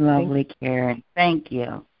 so lovely, Karen. Thank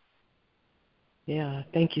you. Yeah,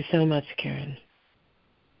 thank you so much, Karen.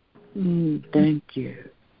 Thank you.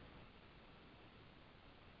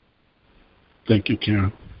 Thank you,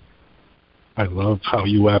 Karen. I love how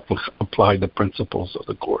you apply the principles of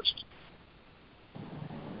the Course.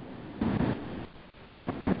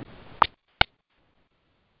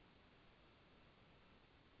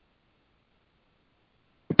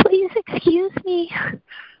 Please excuse me.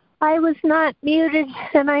 I was not muted,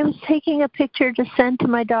 and I was taking a picture to send to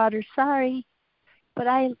my daughter. Sorry. But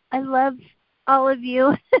I love all of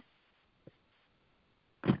you.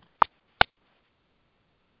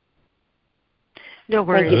 No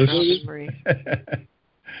worries, Marie.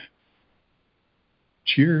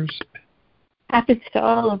 Cheers. Happens to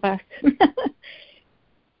all of us.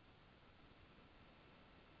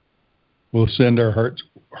 We'll send our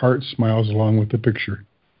heart smiles along with the picture.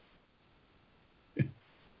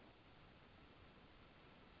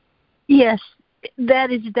 Yes,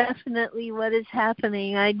 that is definitely what is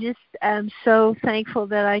happening. I just am so thankful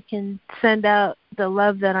that I can send out the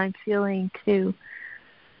love that I'm feeling to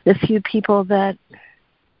the few people that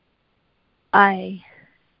I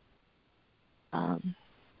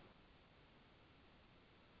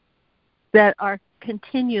that are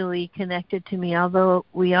continually connected to me, although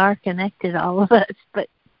we are connected, all of us, but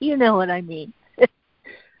you know what I mean.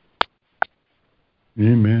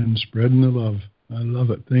 Amen. Spreading the love. I love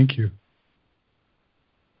it. Thank you.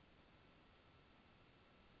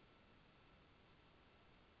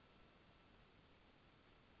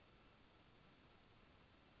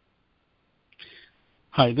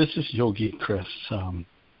 Hi, this is Yogi Chris.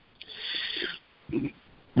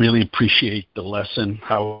 Really appreciate the lesson,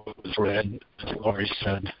 how it was read, as Laurie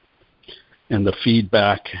said, and the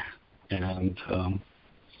feedback, and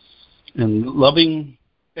loving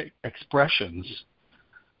expressions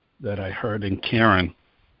that I heard in Karen.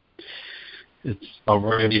 It's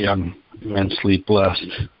already immensely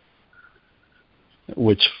blessed,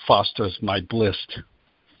 which fosters my bliss.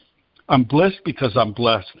 I'm blessed because I'm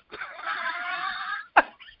blessed.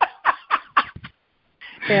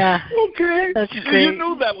 Yeah. Okay. That's great. You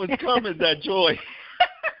knew that was coming, that joy.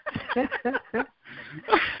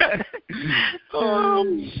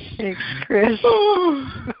 Thanks, Chris.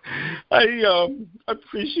 I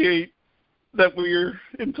appreciate that we're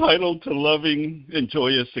entitled to loving and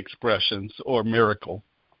joyous expressions, or miracle.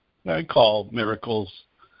 I call miracles.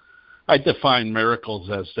 I define miracles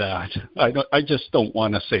as that. I just don't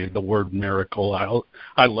want to say the word miracle.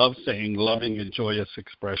 I love saying loving and joyous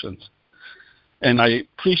expressions. And I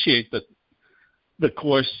appreciate that the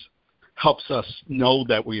Course helps us know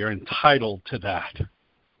that we are entitled to that,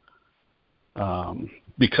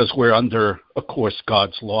 because we're under, of course,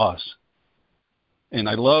 God's laws. And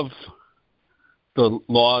I love the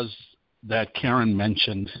laws that Karen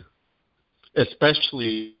mentioned,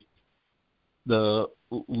 especially the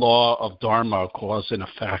law of Dharma, cause and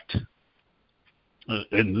effect,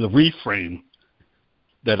 and the reframe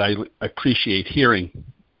that I appreciate hearing,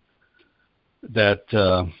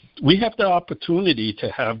 that we have the opportunity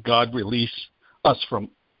to have God release us from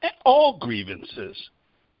all grievances.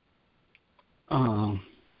 And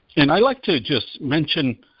I like to just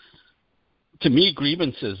mention, to me,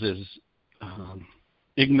 grievances is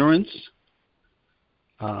ignorance,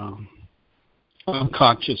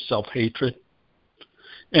 unconscious self-hatred,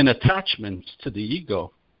 and attachments to the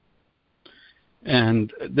ego.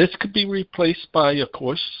 And this could be replaced by, of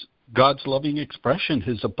course, God's loving expression,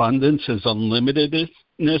 his abundance, his unlimitedness,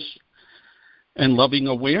 and loving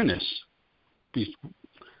awareness.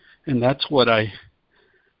 And that's what I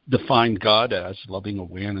define God as, loving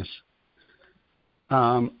awareness.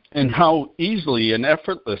 And how easily and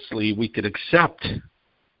effortlessly we could accept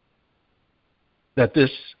that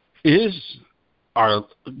this is our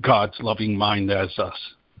God's loving mind as us.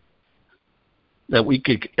 That we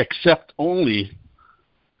could accept only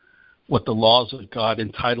what the laws of God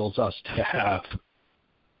entitles us to have,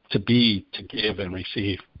 to be, to give, and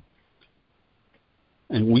receive.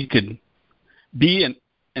 And we could be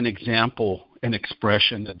an example, an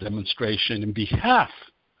expression, a demonstration in behalf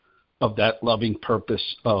of that loving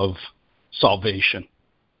purpose of salvation.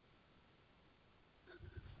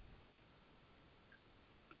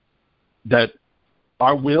 That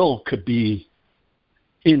our will could be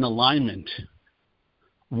in alignment,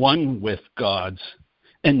 one with God's,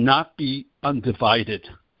 and not be undivided,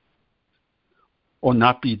 or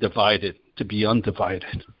not be divided, to be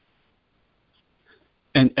undivided.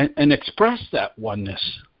 And express that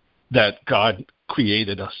oneness that God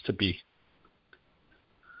created us to be.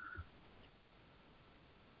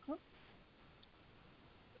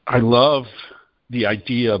 I love the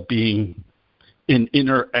idea of being in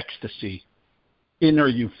inner ecstasy, inner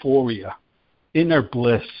euphoria, inner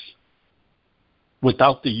bliss,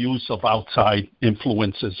 without the use of outside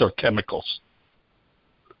influences or chemicals.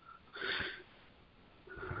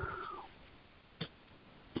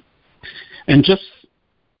 And just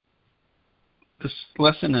this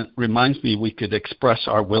lesson reminds me we could express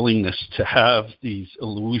our willingness to have these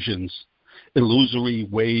illusions, illusory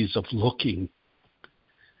ways of looking,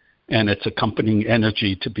 and its accompanying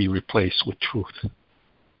energy to be replaced with truth.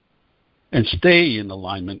 And stay in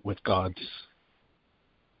alignment with God's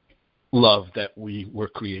love that we were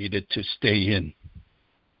created to stay in.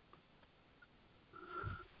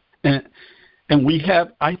 And we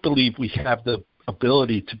have, I believe we have the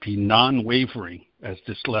ability to be non-wavering, as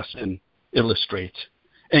this lesson illustrates,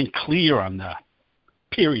 and clear on that,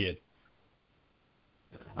 period.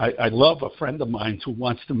 I love a friend of mine who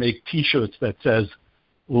wants to make T-shirts that says,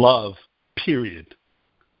 love, period.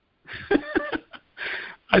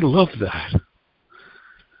 I love that.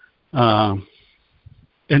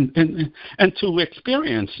 And to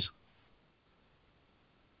experience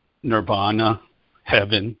nirvana,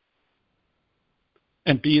 heaven,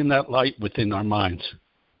 and be in that light within our minds.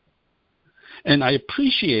 And I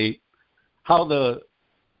appreciate how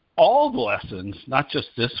all the lessons, not just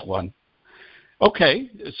this one. Okay,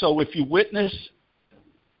 so if you witness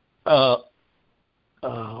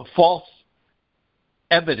false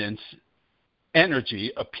evidence,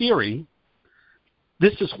 energy appearing,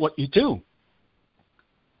 this is what you do.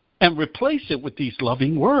 And replace it with these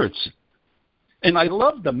loving words. And I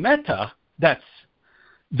love the metta that's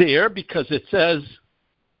there, because it says,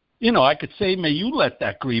 I could say, may you let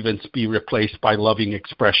that grievance be replaced by loving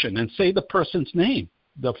expression, and say the person's name,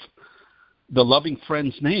 the loving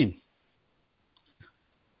friend's name.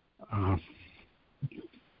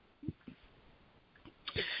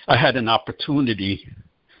 I had an opportunity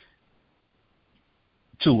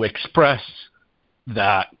to express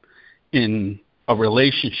that in a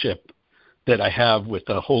relationship that I have with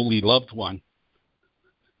a holy loved one.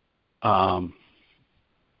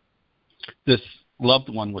 This loved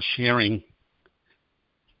one was sharing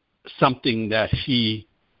something that he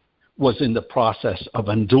was in the process of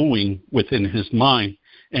undoing within his mind,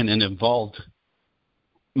 and it involved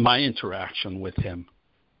my interaction with him.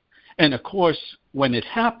 And of course, when it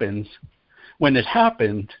happened, one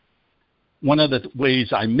of the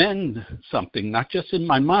ways I mend something, not just in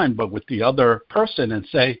my mind, but with the other person, and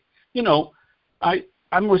say,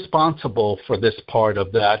 I'm responsible for this part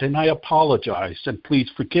of that, and I apologize, and please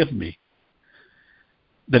forgive me.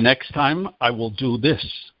 The next time I will do this.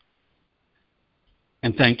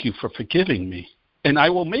 and thank you for forgiving me. And I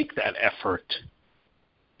will make that effort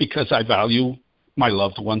because I value my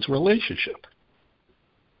loved one's relationship.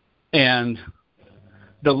 And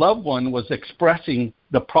the loved one was expressing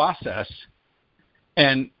the process,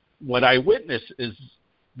 and what I witnessed is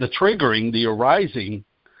the triggering, the arising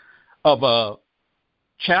of a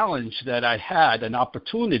challenge that I had, an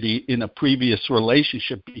opportunity in a previous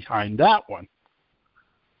relationship behind that one,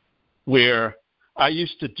 where I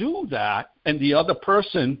used to do that, and the other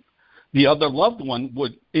person, the other loved one,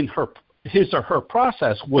 would, in his or her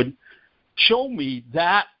process, would show me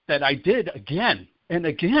that I did again and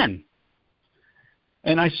again.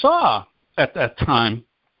 And I saw at that time,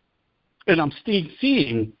 and I'm still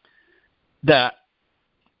seeing, that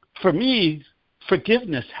for me,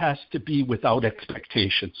 forgiveness has to be without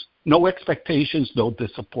expectations. No expectations, no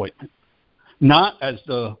disappointment. Not as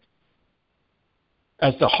the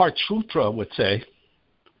Heart Sutra would say,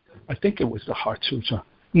 I think it was the Heart Sutra,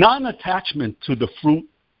 non-attachment to the fruit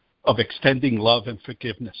of extending love and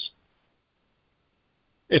forgiveness.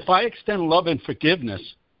 If I extend love and forgiveness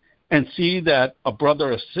and see that a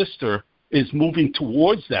brother or sister is moving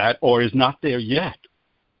towards that or is not there yet,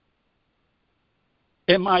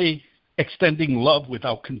 am I extending love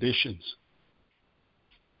without conditions?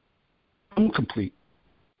 I'm complete.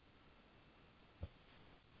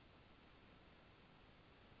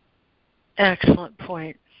 Excellent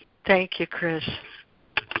point. Thank you, Chris.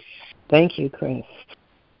 Thank you, Chris.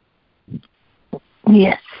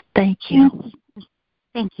 Yes, thank you.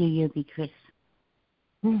 Thank you, Yogi Chris.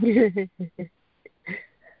 I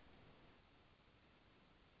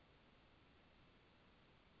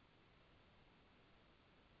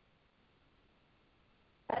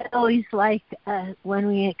always like when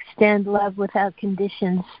we extend love without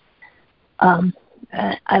conditions.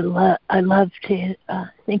 I love to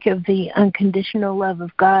think of the unconditional love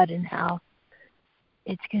of God and how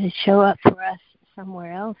it's going to show up for us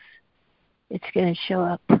somewhere else. It's going to show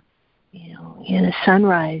up, in a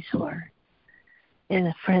sunrise or in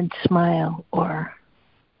a friend's smile, or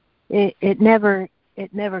it never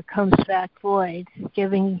comes back void.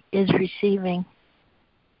 Giving is receiving.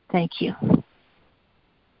 Thank you.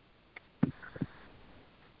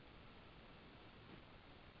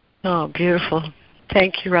 Oh, beautiful.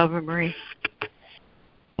 Thank you, Robin Marie.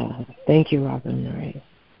 Thank you, Robin Marie.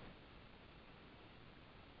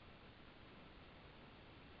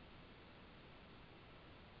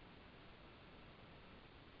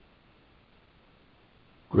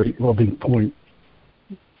 Great loving point.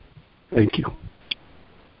 Thank you.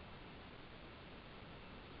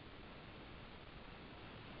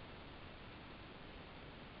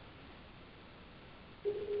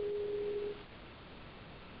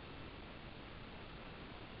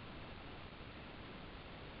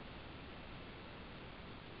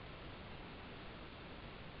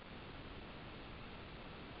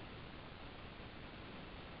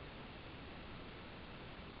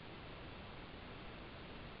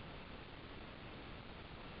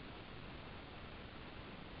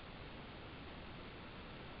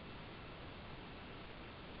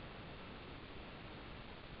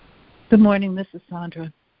 Good morning, this is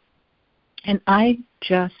Sandra. And I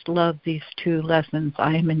just love these two lessons.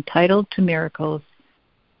 I am entitled to miracles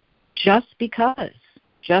just because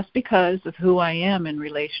of who I am in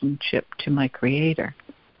relationship to my Creator.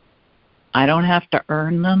 I don't have to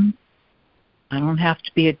earn them. I don't have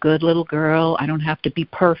to be a good little girl. I don't have to be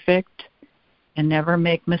perfect and never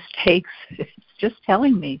make mistakes. It's just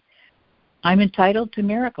telling me I'm entitled to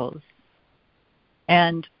miracles.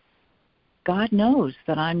 And God knows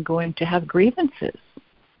that I'm going to have grievances.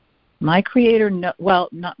 My Creator,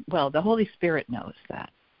 the Holy Spirit knows that.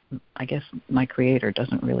 I guess my Creator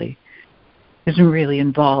isn't really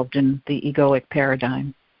involved in the egoic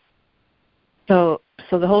paradigm. So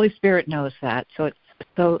the Holy Spirit knows that. So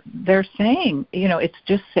they're saying,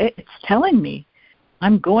 it's telling me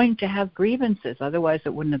I'm going to have grievances. Otherwise,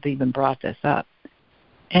 it wouldn't have even brought this up.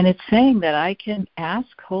 And it's saying that I can ask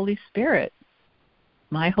Holy Spirit,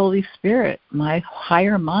 my Holy Spirit, my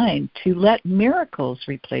higher mind, to let miracles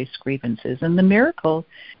replace grievances. And the miracle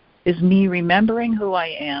is me remembering who I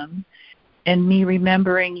am and me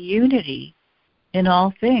remembering unity in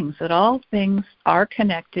all things, that all things are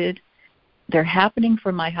connected. They're happening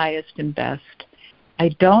for my highest and best. I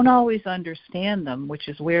don't always understand them, which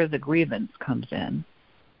is where the grievance comes in.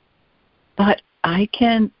 But I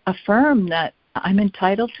can affirm that I'm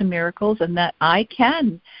entitled to miracles and that I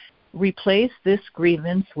can replace this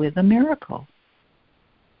grievance with a miracle.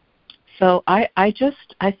 So I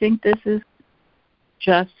think this is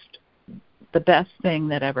just the best thing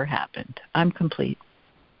that ever happened. I'm complete.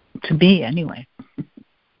 To me, anyway.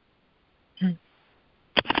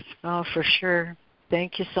 Oh, for sure.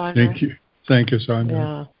 Thank you, Sandra. Thank you. Thank you, Sandra.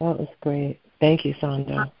 Yeah, that was great. Thank you,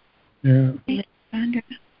 Sandra. Yeah. Thanks, Sandra.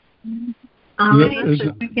 All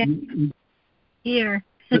right. Here.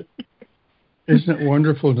 Isn't it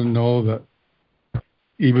wonderful to know that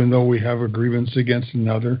even though we have a grievance against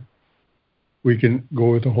another, we can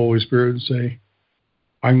go with the Holy Spirit and say,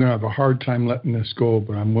 I'm going to have a hard time letting this go,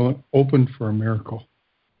 but I'm open for a miracle.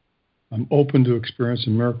 I'm open to experience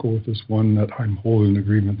a miracle with this one that I'm holding a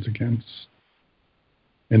grievance against.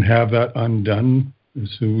 And have that undone as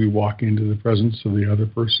soon as we walk into the presence of the other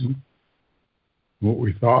person. What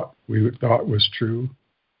we thought was true,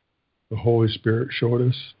 the Holy Spirit showed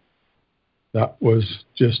us that was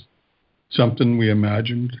just something we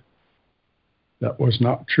imagined that was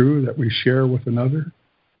not true, that we share with another.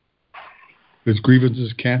 Because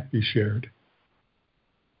grievances can't be shared.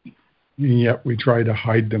 And yet we try to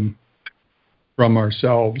hide them from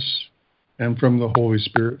ourselves and from the Holy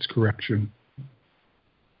Spirit's correction.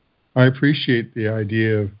 I appreciate the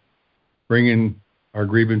idea of bringing our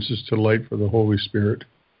grievances to light for the Holy Spirit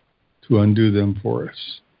to undo them for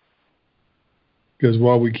us. Because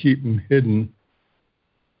while we keep them hidden,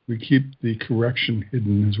 we keep the correction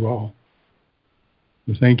hidden as well.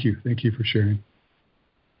 So thank you. Thank you for sharing.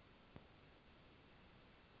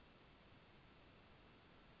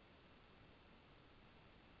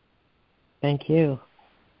 Thank you.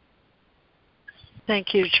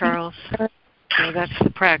 Thank you, Charles. So that's the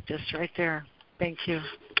practice right there. Thank you.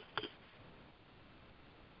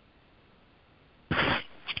 Hi,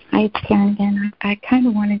 it's Karen again. I kind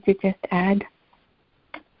of wanted to just add,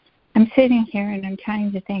 I'm sitting here and I'm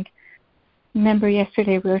trying to think. Remember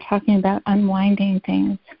yesterday we were talking about unwinding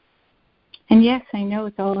things. And yes, I know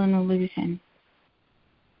it's all an illusion.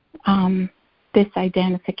 This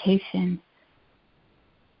identification.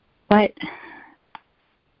 But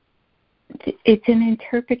it's an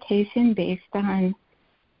interpretation based on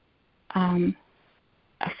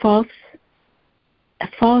a false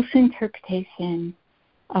interpretation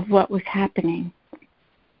of what was happening,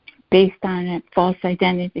 based on a false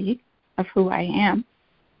identity of who I am.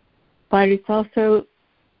 But it's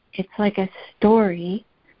like a story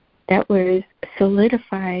that was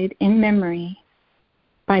solidified in memory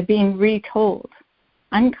by being retold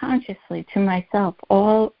unconsciously to myself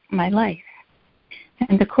all my life.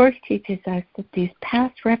 And the Course teaches us that these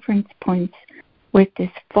past reference points with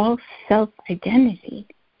this false self-identity,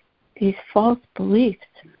 these false beliefs,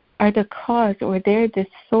 are the cause, or they're the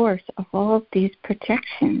source of all of these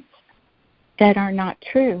projections that are not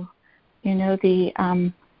true. You know, the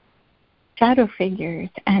shadow figures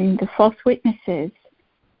and the false witnesses,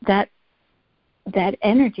 that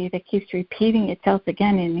energy that keeps repeating itself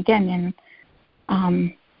again and again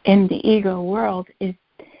in the ego world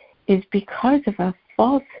is because of a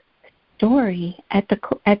false story at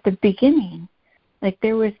the beginning. Like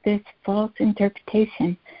there was this false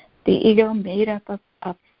interpretation. The ego made up a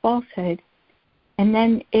falsehood, and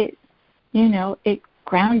then it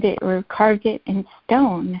ground it or carved it in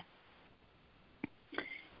stone.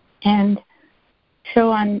 And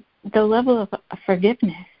so on the level of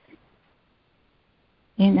forgiveness,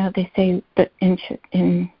 they say that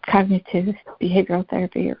in cognitive behavioral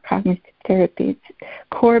therapy or cognitive therapy, it's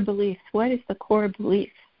core beliefs. What is the core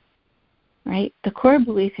belief? Right? The core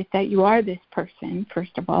belief is that you are this person,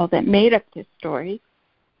 first of all, that made up this story,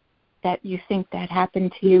 that you think that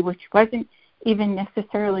happened to you, which wasn't even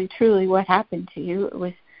necessarily truly what happened to you. It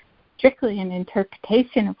was strictly an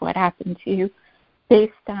interpretation of what happened to you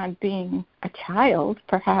based on being a child,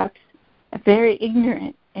 perhaps, a very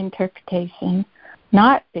ignorant interpretation,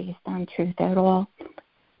 not based on truth at all.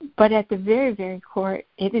 But at the very, very core,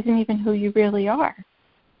 it isn't even who you really are.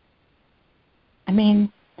 I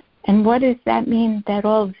mean, and what does that mean that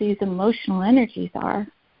all of these emotional energies are?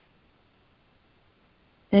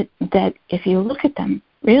 That if you look at them,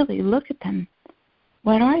 really look at them,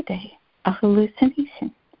 what are they? A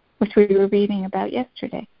hallucination, which we were reading about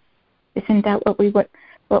yesterday. Isn't that what we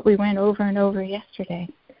went over and over yesterday?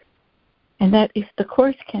 And that if the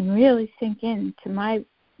Course can really sink into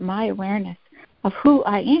my awareness of who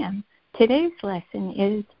I am, today's lesson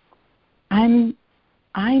is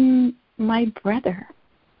I'm my brother.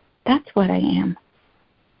 That's what I am.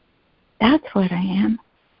 That's what I am.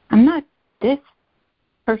 I'm not this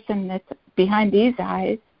person that's behind these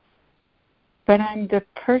eyes, but I'm the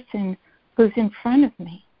person who's in front of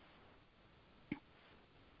me.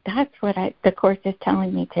 That's what the Course is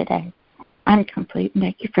telling me today. I'm complete.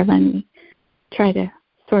 Thank you for letting me try to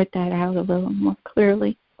sort that out a little more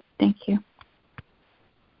clearly. Thank you.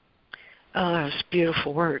 Oh, that was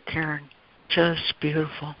beautiful work, Karen. Just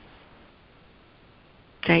beautiful.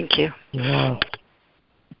 Thank you. Yeah.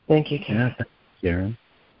 Thank you, Karen. Yeah, thanks, Karen.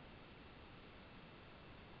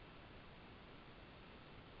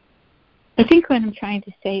 I think what I'm trying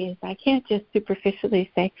to say is I can't just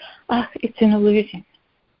superficially say, it's an illusion.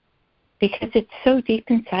 Because it's so deep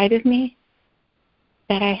inside of me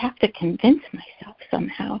that I have to convince myself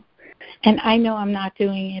somehow. And I know I'm not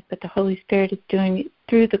doing it, but the Holy Spirit is doing it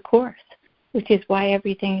through the Course, which is why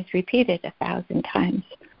everything is repeated 1,000 times,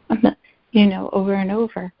 over and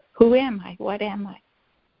over. Who am I? What am I?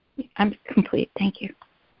 I'm complete. Thank you.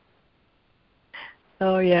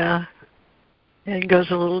 Oh, yeah. And it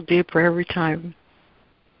goes a little deeper every time.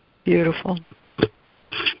 Beautiful.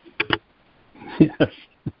 Yes.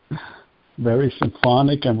 Very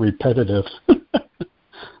symphonic and repetitive.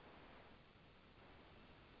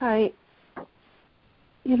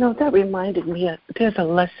 That reminded me, there's a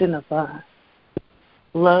lesson of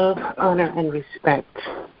love, honor, and respect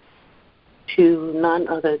to none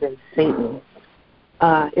other than Satan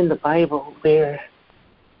in the Bible, where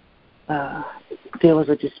there was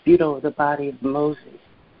a dispute over the body of Moses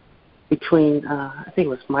between, I think it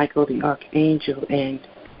was Michael the archangel and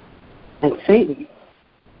Satan.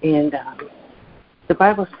 And the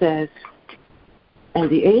Bible says, and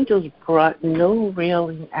the angels brought no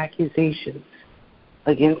railing accusations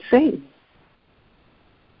against Satan.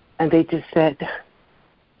 And they just said,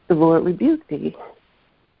 the Lord rebuked thee.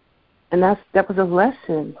 And that was a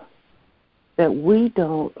lesson that we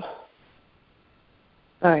don't,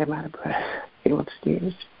 sorry, I'm out of breath, came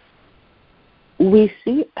upstairs. We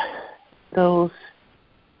see those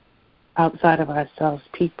outside of ourselves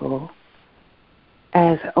people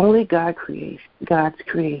as only God's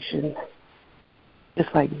creation, just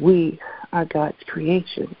like we are God's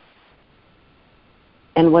creation.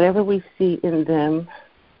 And whatever we see in them,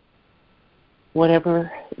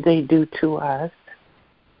 whatever they do to us,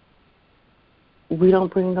 we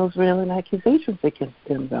don't bring those railing accusations against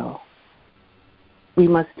them, though. We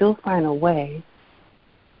must still find a way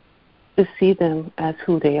to see them as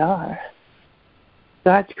who they are,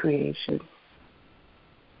 God's creation,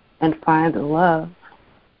 and find the love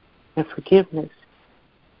and forgiveness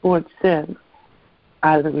towards them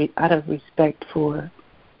out of respect for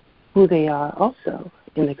who they are also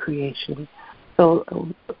in the creation. So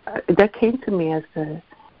that came to me as the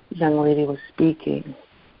young lady was speaking.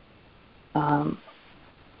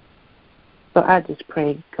 So I just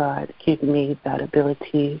pray, God, give me that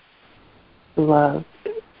ability to love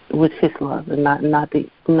with His love and not the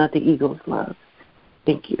ego's love.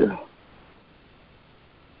 Thank you.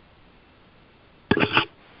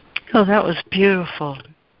 Oh, that was beautiful.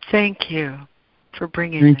 Thank you for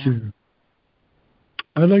bringing Thank that. you.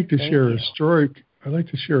 I'd like to share a story. I'd like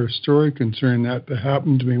to share a story concerning that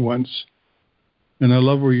happened to me once. And I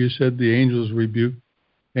love where you said the angels rebuked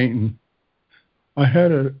Satan. I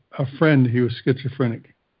had a friend, he was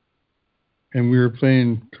schizophrenic, and we were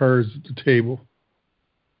playing cards at the table.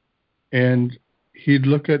 And he'd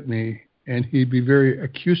look at me, and he'd be very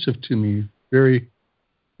accusive to me,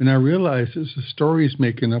 and I realized it's the story he's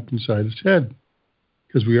making up inside his head,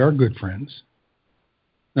 because we are good friends.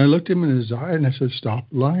 And I looked him in his eye, and I said, stop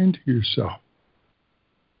lying to yourself.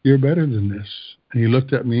 You're better than this. And he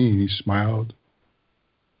looked at me, and he smiled.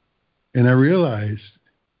 And I realized,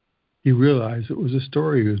 he realized it was a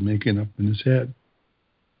story he was making up in his head.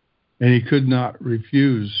 And he could not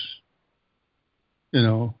refuse,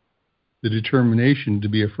 the determination to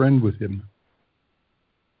be a friend with him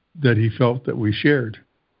that he felt that we shared.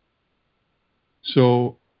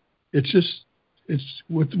 So it's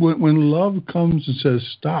when love comes and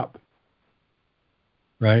says stop,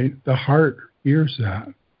 right? The heart hears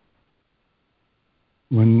that.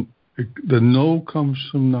 When the no comes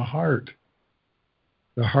from the heart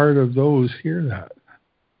of those hear that.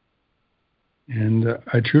 And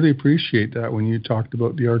I truly appreciate that when you talked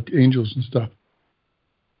about the archangels and stuff.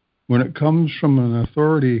 When it comes from an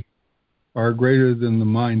authority far greater than the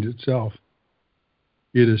mind itself,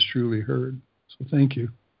 it is truly heard. So thank you.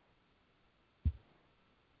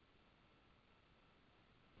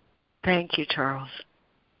 Thank you, Charles.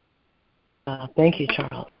 Thank you,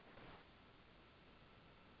 Charles.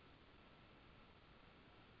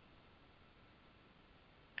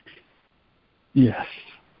 Yes,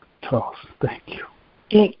 Charles, thank you.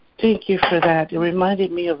 Thank you for that. It reminded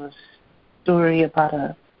me of a story about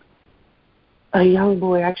a young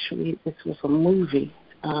boy. Actually, this was a movie,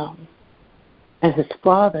 and his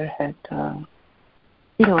father had,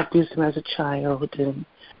 abused him as a child and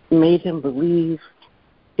made him believe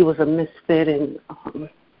he was a misfit and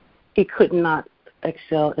he could not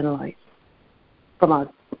excel in life. From a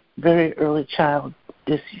very early child,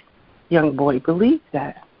 this young boy believed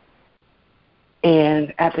that.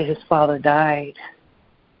 And after his father died,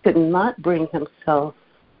 could not bring himself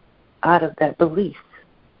out of that belief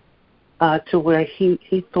to where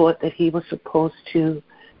he thought that he was supposed to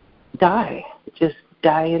die, just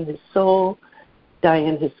die in his soul, die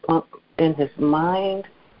in his mind.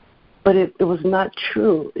 But it was not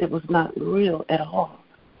true. It was not real at all.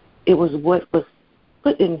 It was what was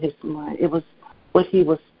put in his mind. It was what he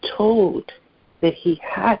was told that he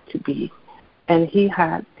had to be. And he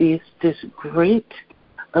had this great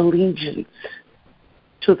allegiance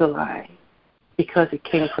to the lie because it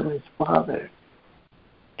came from his father.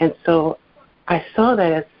 And so I saw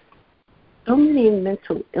that as so many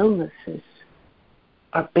mental illnesses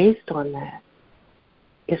are based on that.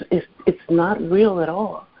 It's not real at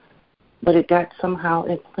all, but it got somehow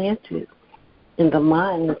implanted in the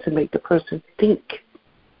mind to make the person think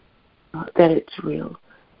that it's real.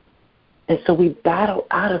 And so we battle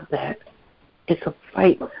out of that. It's a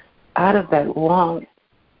fight out of that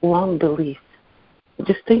wrong belief.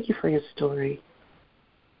 Just thank you for your story.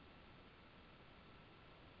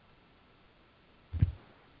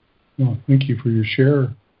 Well, thank you for your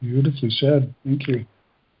share. Beautifully said. Thank you.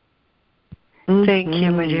 Thank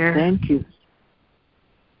you, my dear. Thank you.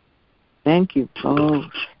 Thank you. Oh.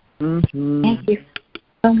 Thank you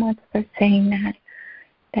so much for saying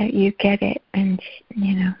that you get it. And,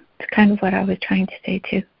 it's kind of what I was trying to say,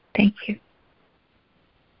 too. Thank you.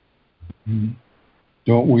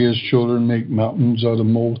 Don't we as children make mountains out of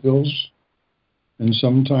molehills? And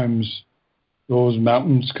sometimes those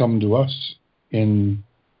mountains come to us in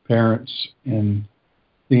parents and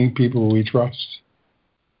people we trust.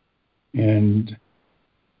 And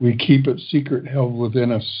we keep it secret, held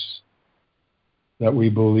within us, that we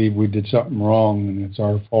believe we did something wrong and it's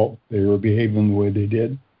our fault they were behaving the way they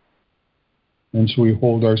did. And so we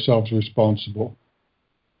hold ourselves responsible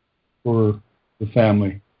for the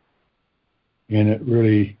family. And it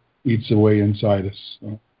really eats away inside us.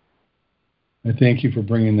 So I thank you for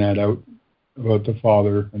bringing that out about the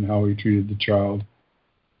father and how he treated the child.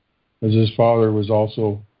 Because his father was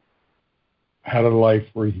also had a life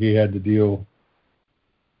where he had to deal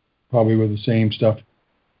probably with the same stuff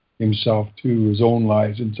himself too, his own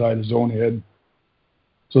lies inside his own head.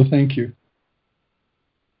 So thank you.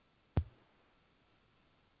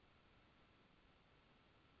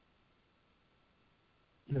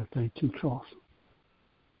 Yeah, thank you, Charles.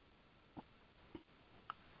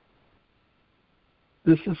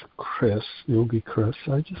 This is Chris, Yogi Chris.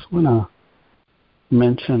 I just want to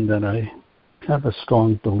mention that I have a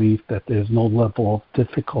strong belief that there's no level of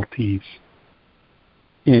difficulties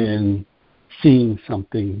in seeing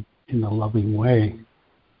something in a loving way.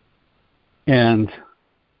 And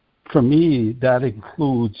for me, that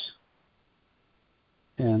includes,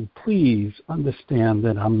 and please understand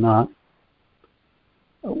that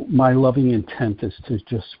my loving intent is to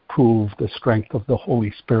just prove the strength of the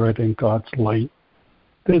Holy Spirit and God's light.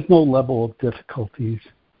 There's no level of difficulties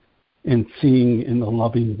in seeing in a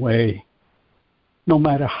loving way, no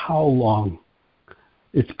matter how long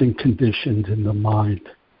it's been conditioned in the mind.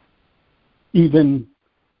 Even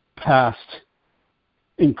past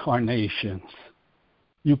incarnations,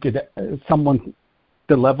 the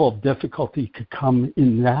level of difficulty could come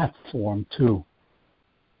in that form too.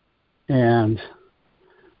 And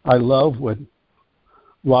I love what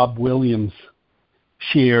Rob Williams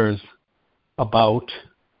shares about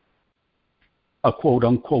a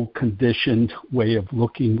quote-unquote conditioned way of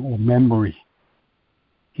looking or memory.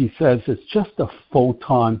 He says it's just a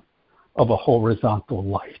photon of a horizontal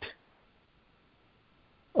light.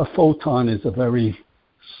 A photon is a very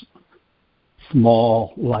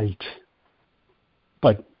small light,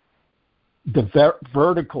 but the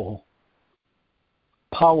vertical,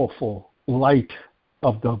 powerful light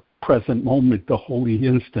of the present moment, the holy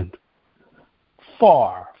instant,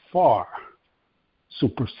 far, far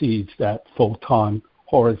supersedes that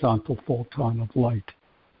horizontal photon of light.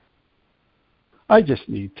 I just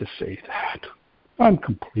need to say that. I'm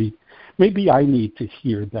complete. Maybe I need to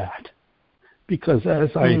hear that. Because as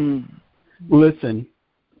I listen,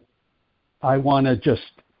 I want to just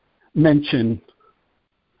mention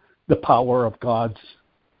the power of God's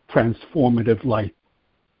transformative light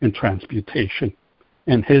and transmutation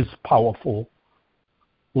and his powerful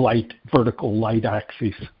light, vertical light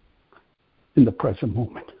axis in the present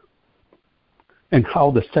moment. And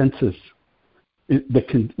how the senses,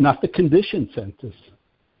 not the conditioned senses,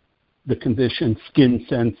 the conditioned skin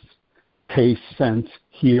sense, taste sense,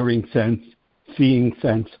 hearing sense, seeing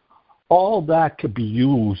sense, all that could be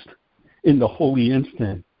used in the holy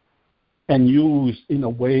instant and used in a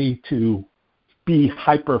way to be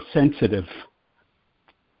hypersensitive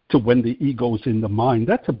to when the ego's in the mind.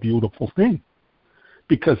 That's a beautiful thing.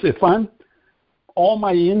 Because if I'm all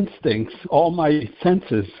my instincts, all my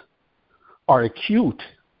senses are acute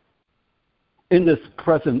in this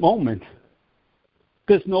present moment.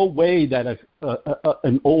 There's no way that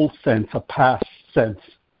an old sense, a past sense,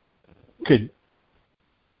 could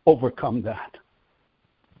overcome that.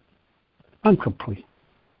 I'm complete.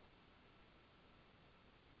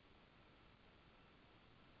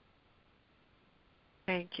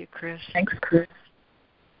 Thank you, Chris. Thanks, Chris.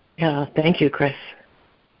 Yeah, thank you, Chris.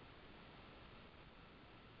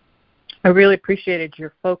 I really appreciated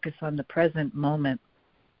your focus on the present moment,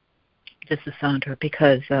 this is Sandra,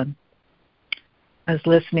 because I was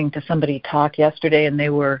listening to somebody talk yesterday, and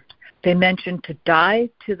they mentioned to die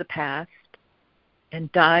to the past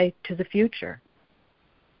and die to the future.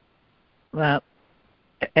 Well,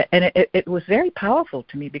 and it was very powerful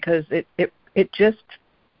to me because it just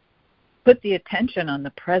put the attention on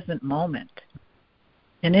the present moment.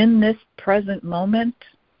 And in this present moment,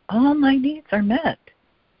 all my needs are met.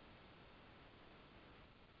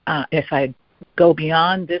 If I go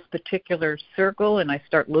beyond this particular circle and I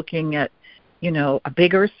start looking at, a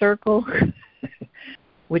bigger circle,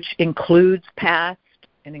 which includes past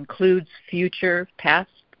and includes future,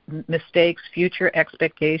 past mistakes, future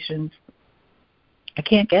expectations, I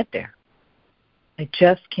can't get there. I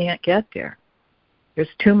just can't get there. There's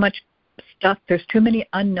too much stuff. There's too many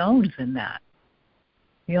unknowns in that.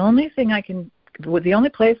 The only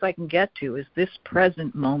place I can get to is this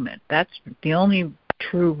present moment. That's the only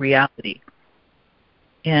true reality.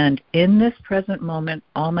 And in this present moment,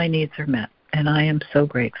 all my needs are met. And I am so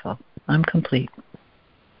grateful. I'm complete.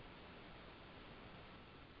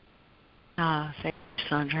 Thank you,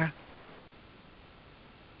 Sandra.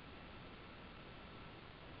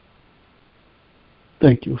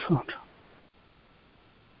 Thank you, Sandra.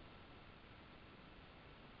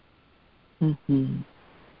 Mm-hmm.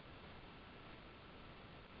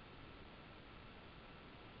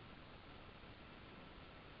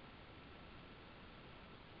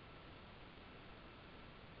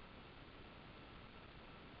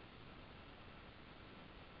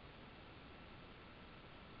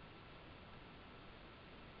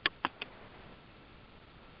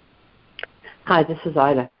 Hi, this is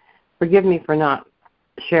Ida. Forgive me for not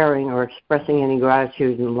sharing or expressing any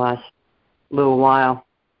gratitude in the last little while.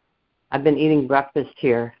 I've been eating breakfast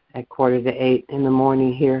here at 7:45 in the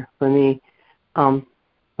morning here for me.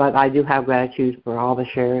 But I do have gratitude for all the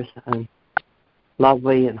shares,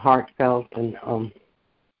 lovely and heartfelt,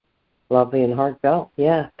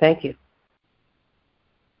 Yeah, thank you.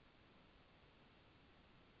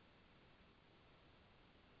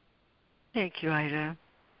 Thank you, Ida.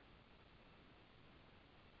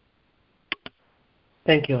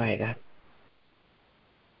 Thank you, Ida.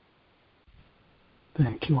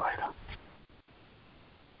 Thank you, Ida.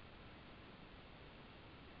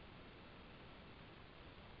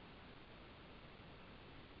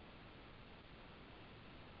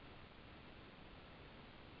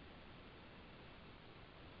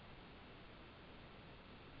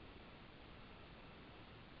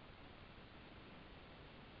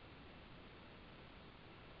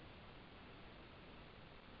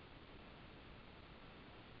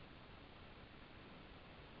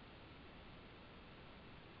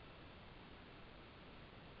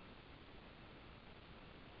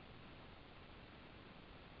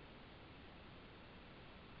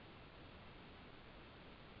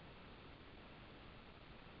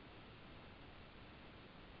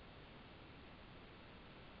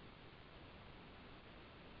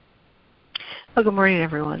 Well, good morning,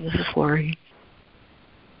 everyone. This is Lori.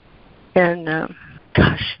 And,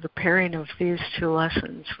 the pairing of these two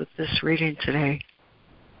lessons with this reading today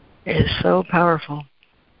is so powerful.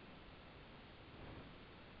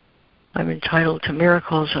 I'm entitled to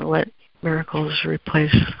miracles and let miracles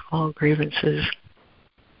replace all grievances.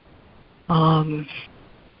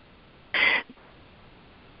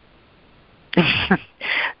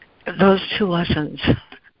 Those two lessons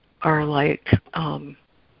are like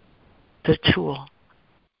the tool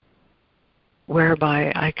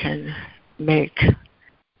whereby I can make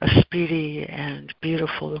a speedy and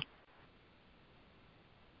beautiful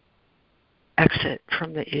exit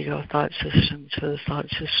from the ego thought system to the thought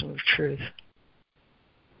system of truth,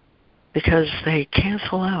 because they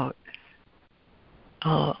cancel out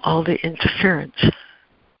all the interference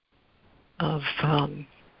of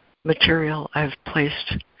material I've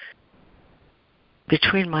placed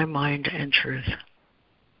between my mind and truth.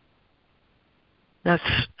 That's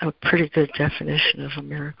a pretty good definition of a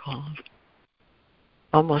miracle,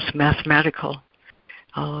 almost mathematical,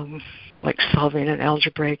 like solving an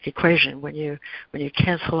algebraic equation. When you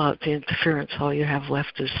cancel out the interference, all you have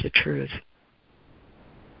left is the truth.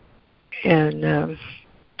 And I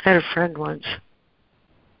had a friend once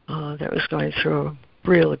that was going through a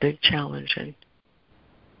really big challenge,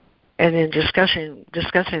 and in discussing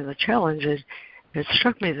the challenge, it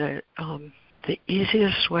struck me that the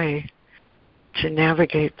easiest way to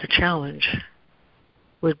navigate the challenge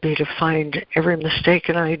would be to find every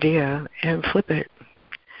mistaken idea and flip it.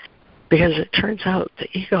 Because it turns out the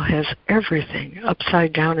ego has everything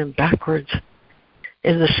upside down and backwards.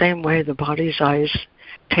 In the same way the body's eyes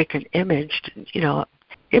take an image,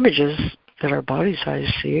 images that our body's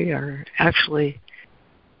eyes see are actually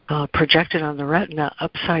projected on the retina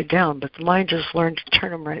upside down, but the mind just learned to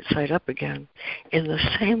turn them right side up again. In the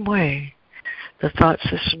same way, the thought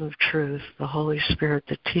system of truth, the Holy Spirit,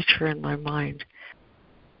 the teacher in my mind,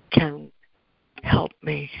 can help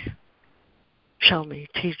me, show me,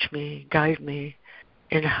 teach me, guide me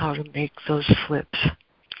in how to make those flips.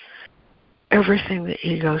 Everything the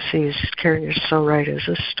ego sees, Karen, you're so right, is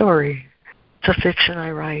a story. It's a fiction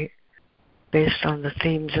I write based on the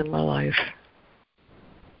themes in my life.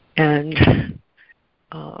 And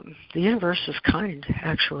the universe is kind,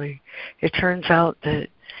 actually. It turns out that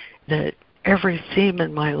every theme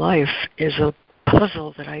in my life is a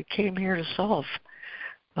puzzle that I came here to solve.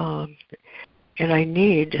 And I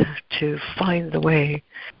need to find the way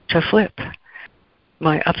to flip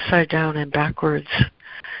my upside down and backwards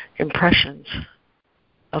impressions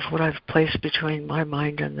of what I've placed between my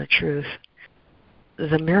mind and the truth.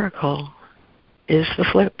 The miracle is the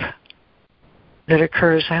flip that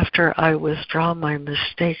occurs after I withdraw my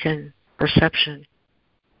mistaken perception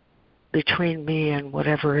between me and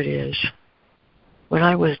whatever it is. When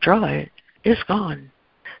I withdraw it, it's gone,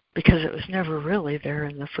 because it was never really there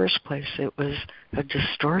in the first place. It was a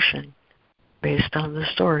distortion based on the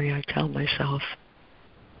story I tell myself.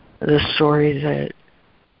 The story that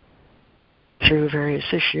through various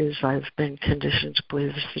issues I've been conditioned to believe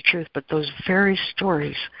is the truth. But those very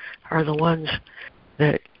stories are the ones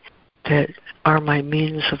that are my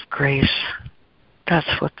means of grace.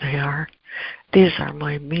 That's what they are. These are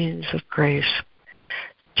my means of grace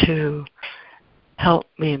to help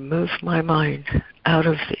me move my mind out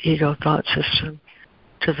of the ego thought system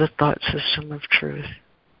to the thought system of truth.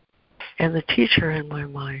 And the teacher in my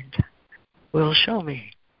mind will show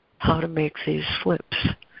me how to make these flips.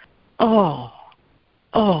 Oh,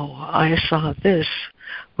 I saw this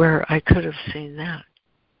where I could have seen that.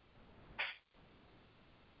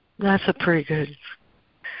 That's a pretty good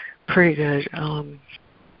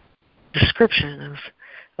description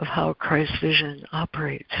of how Christ's vision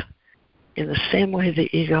operates. In the same way the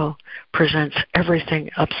ego presents everything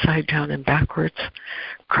upside down and backwards,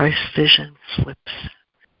 Christ's vision flips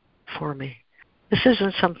for me. This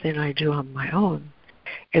isn't something I do on my own.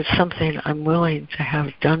 It's something I'm willing to have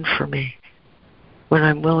done for me when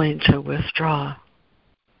I'm willing to withdraw,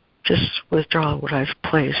 just withdraw what I've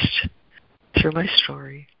placed through my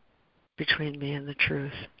story between me and the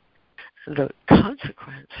truth. The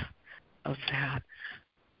consequence of that,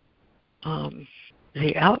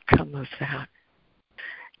 the outcome of that,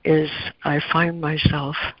 is I find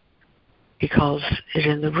myself, he calls it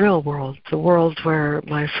in the real world, the world where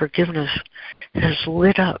my forgiveness has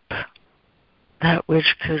lit up that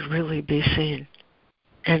which could really be seen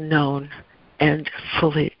and known and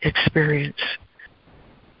fully experienced.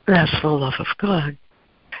 That's the love of God.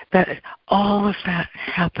 That all of that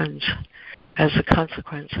happens as a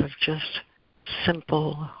consequence of just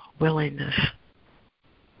simple willingness.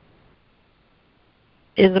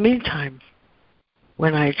 In the meantime,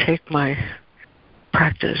 when I take my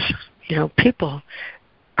practice,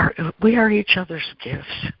 we are each other's gifts.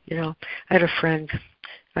 I have a friend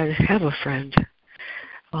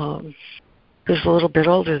who's a little bit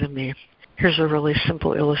older than me. Here's a really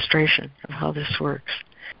simple illustration of how this works.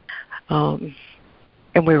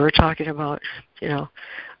 And we were talking about,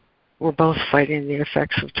 we're both fighting the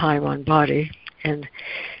effects of time on body, and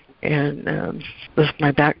with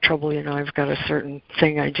my back trouble, I've got a certain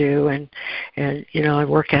thing I do, and I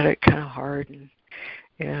work at it kind of hard,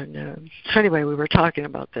 and so anyway, we were talking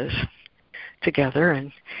about this together,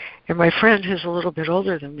 and my friend who's a little bit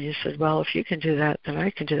older than me said, well, if you can do that, then I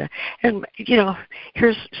can do that. And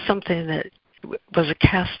here's something that was a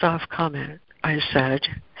cast-off comment. I said,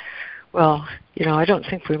 well, I don't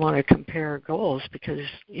think we want to compare goals because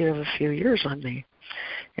you have a few years on me,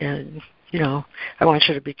 and I want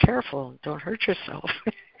you to be careful and don't hurt yourself.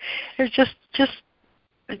 It's just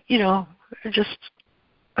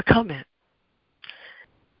a comment.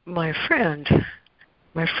 My friend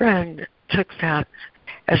took that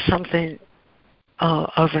as something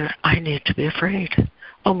of an I need to be afraid.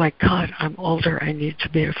 Oh my God, I'm older, I need to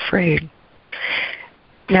be afraid.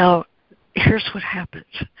 Now, here's what happens.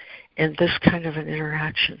 in this kind of an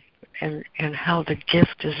interaction and how the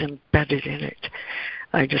gift is embedded in it.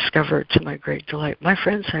 I discovered to my great delight. My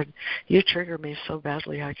friend said, "You trigger me so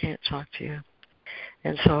badly I can't talk to you.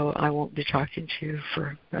 And so I won't be talking to you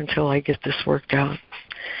until I get this worked out."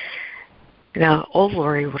 Now, old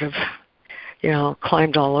Lori would have,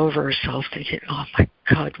 climbed all over herself thinking, "Oh my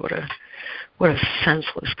God, what a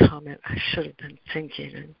senseless comment. I should have been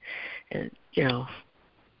thinking." And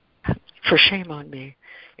for shame on me,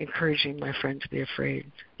 encouraging my friend to be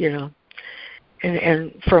afraid,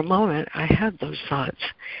 And for a moment, I had those thoughts.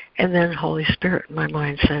 And then Holy Spirit in my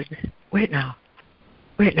mind said, wait now.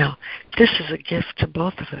 This is a gift to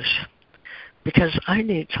both of us. Because I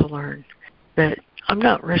need to learn that I'm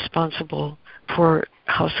not responsible for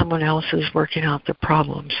how someone else is working out the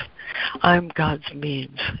problems. I'm God's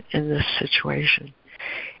means in this situation.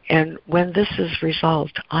 And when this is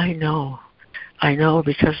resolved, I know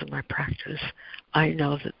because of my practice, I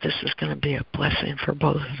know that this is going to be a blessing for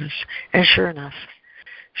both of us. And sure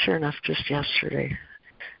enough, just yesterday,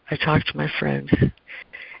 I talked to my friend,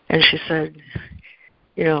 and she said,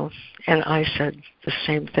 and I said the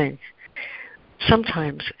same thing.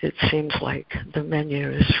 Sometimes it seems like the menu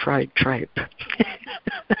is fried tripe,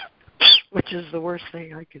 which is the worst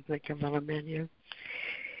thing I could think of on a menu.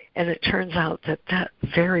 And it turns out that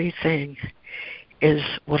very thing is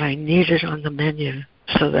what I needed on the menu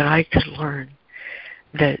so that I could learn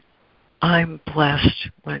that I'm blessed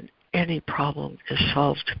when any problem is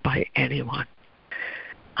solved by anyone.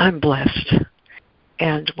 I'm blessed.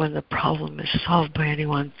 And when the problem is solved by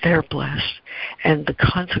anyone, they're blessed. And the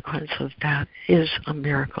consequence of that is a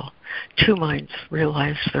miracle. Two minds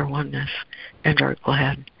realize their oneness and are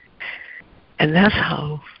glad. And that's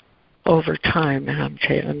how, over time, and I'm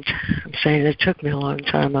saying it took me a long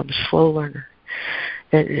time. I'm a slow learner.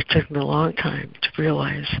 It took me a long time to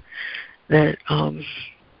realize that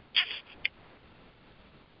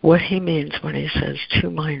what he means when he says two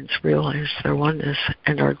minds realize their oneness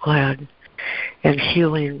and are glad, and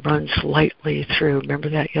healing runs lightly through. Remember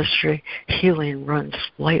that yesterday? Healing runs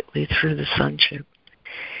lightly through the sonship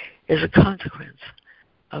is a consequence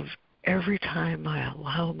of every time I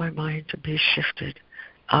allow my mind to be shifted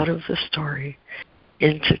out of the story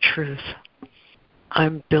into truth.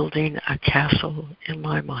 I'm building a castle in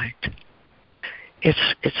my mind.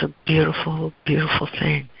 It's a beautiful, beautiful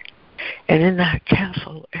thing. And in that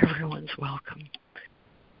castle, everyone's welcome.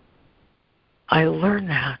 I learned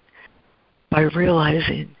that by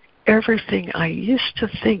realizing everything I used to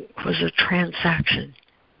think was a transaction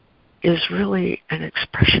is really an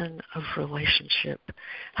expression of relationship.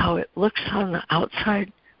 How it looks on the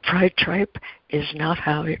outside, fried tripe, is not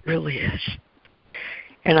how it really is.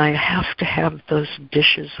 And I have to have those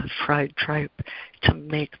dishes of fried tripe to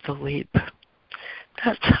make the leap.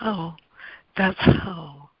 That's how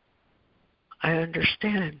I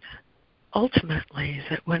understand ultimately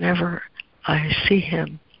that whenever I see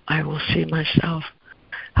him, I will see myself.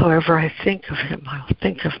 However I think of him, I will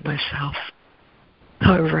think of myself.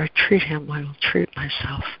 However I treat him, I will treat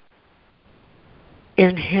myself.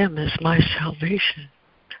 In him is my salvation.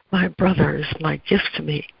 My brother is my gift to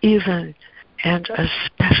me, even and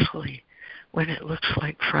especially when it looks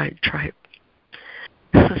like fried tripe.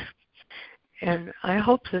 And I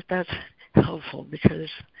hope that that's helpful, because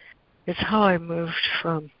it's how I moved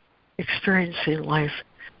from experiencing life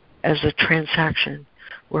as a transaction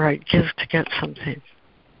where I give to get something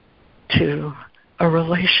to a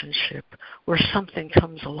relationship where something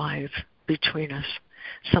comes alive between us,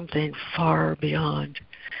 something far beyond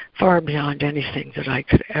anything that I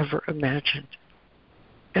could ever imagine.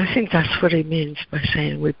 And I think that's what he means by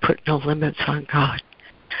saying we put no limits on God.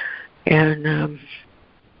 And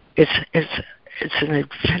it's an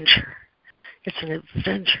adventure. It's an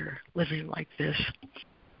adventure living like this.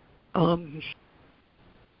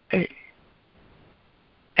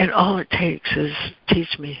 And all it takes is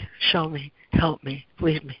teach me, show me, help me,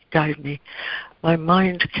 lead me, guide me. My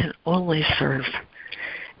mind can only serve,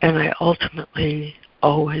 and I ultimately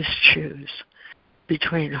always choose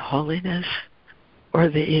between holiness or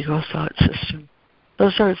the ego thought system.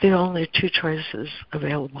 Those are the only two choices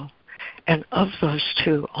available. And of those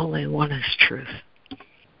two, only one is truth.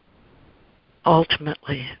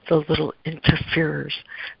 Ultimately, the little interferers,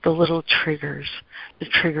 the little triggers, the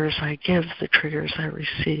triggers I give, the triggers I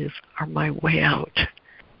receive are my way out.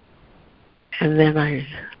 And then I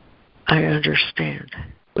understand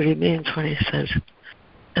what he means when he says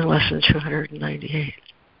in lesson 298,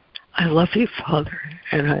 I love you, Father,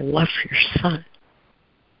 and I love your Son.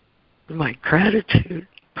 My gratitude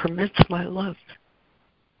permits my love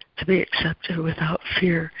to be accepted without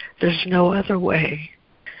fear. There's no other way.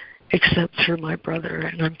 except through my brother,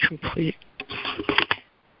 and I'm complete.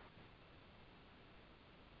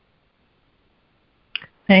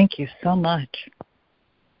 Thank you so much.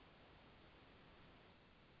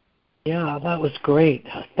 Yeah, that was great.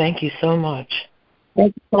 Thank you so much.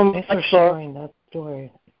 Thank you so much Thanks for sharing that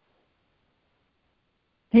story.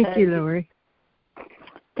 Thank you, Lori.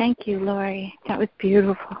 Thank you, Lori. That was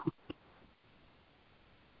beautiful.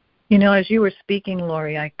 You know, as you were speaking,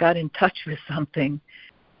 Lori, I got in touch with something.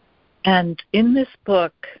 And in this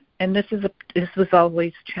book, and this was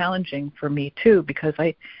always challenging for me too, because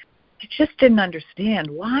I just didn't understand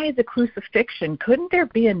why the crucifixion. Couldn't there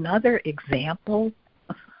be another example?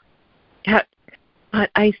 But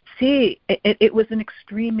I see it was an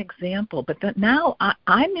extreme example. But now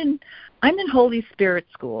I'm in Holy Spirit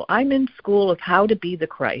school. I'm in school of how to be the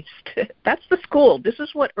Christ. That's the school. This is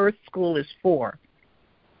what Earth School is for.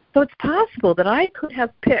 So it's possible that I could have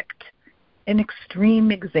picked an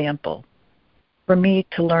extreme example for me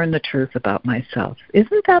to learn the truth about myself.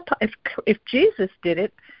 Isn't that, if Jesus did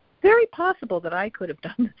it, very possible that I could have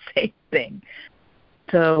done the same thing.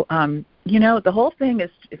 So, the whole thing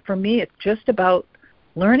is, for me, it's just about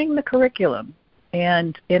learning the curriculum.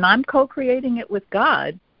 And I'm co-creating it with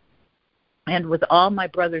God and with all my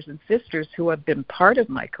brothers and sisters who have been part of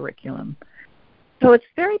my curriculum. So it's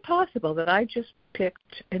very possible that I just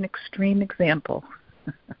picked an extreme example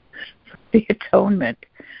for the atonement.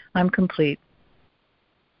 I'm complete.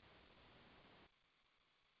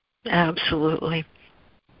 Absolutely.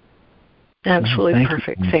 Absolutely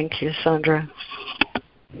perfect. Thank you, Sandra.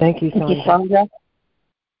 Thank you, Sandra. Thank you, Sandra.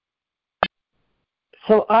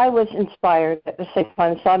 So I was inspired at the same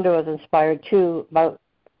time. Sandra was inspired too about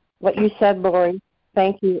what you said, Lori.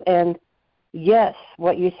 Thank you. And yes,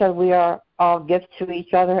 what you said, we are all gifts to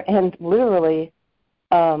each other. And literally,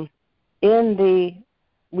 in the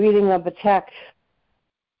reading of the text,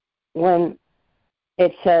 when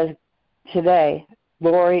it says today,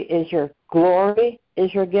 glory is your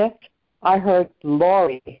gift, I heard,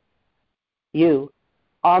 Lori, you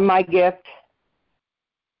are my gift.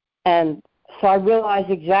 And so I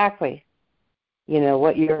realized exactly,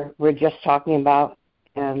 what we're just talking about.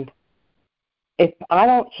 And if I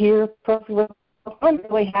don't hear perfectly, I'm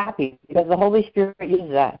really happy because the Holy Spirit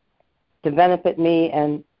uses that to benefit me.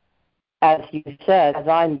 And as you said, as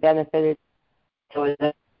I'm benefited, so is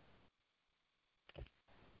it.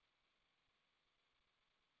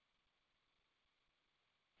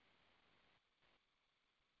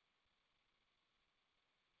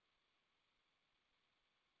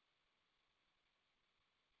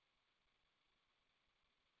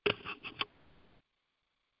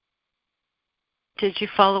 Did you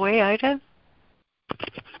fall away, Ida?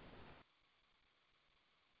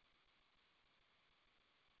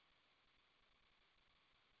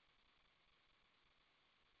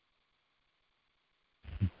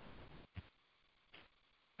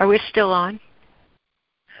 Are we still on?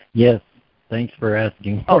 Yes. Thanks for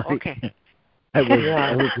asking. Oh, okay. I think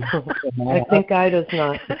Ida's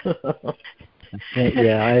not.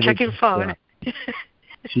 Yeah, Ida. Check your phone.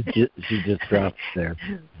 She just dropped there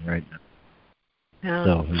right now. Yeah.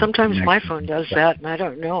 So Sometimes my phone does that, and I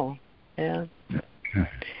don't know. Yeah.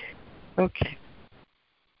 Okay.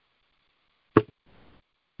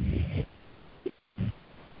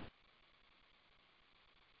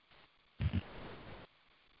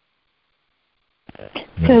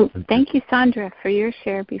 So thank you, Sandra, for your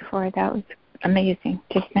share before. That was amazing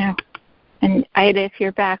just now. And Ida, if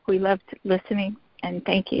you're back, we loved listening, and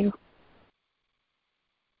thank you.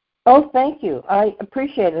 Oh, thank you. I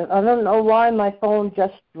appreciate it. I don't know why my phone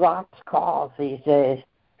just drops calls these days.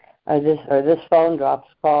 This phone drops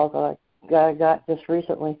calls that I got just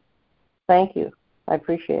recently. Thank you. I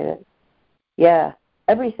appreciate it. Yeah,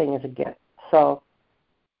 everything is a gift. So,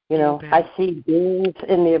 I see beings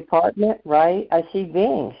in the apartment, right? I see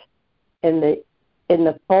beings in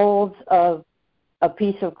the folds of a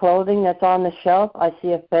piece of clothing that's on the shelf. I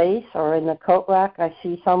see a face, or in the coat rack, I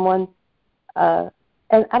see someone.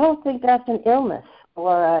 And I don't think that's an illness,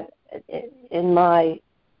 or in my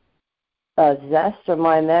zest or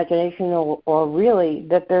my imagination, or really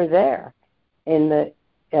that they're there in the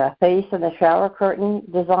face and the shower curtain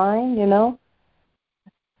design,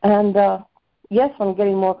 And yes, I'm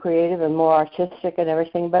getting more creative and more artistic and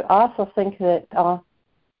everything, but I also think that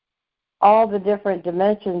all the different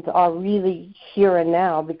dimensions are really here and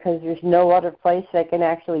now, because there's no other place they can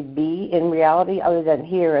actually be in reality other than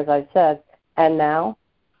here, as I said, and now.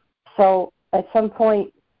 So at some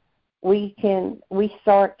point we do and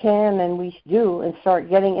start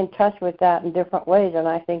getting in touch with that in different ways, and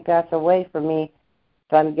I think that's a way for me,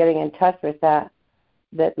 if I'm getting in touch with that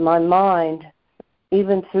my mind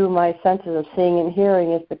even through my senses of seeing and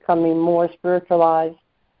hearing, is becoming more spiritualized.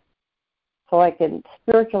 So I can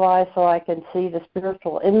spiritualize so I can see the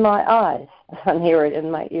spiritual in my eyes and hear it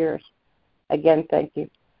in my ears. Again, thank you.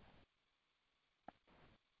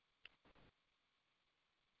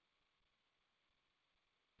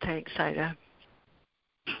 Thanks, Ida.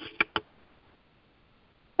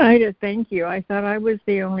 Ida, thank you. I thought I was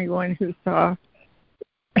the only one who saw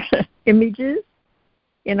images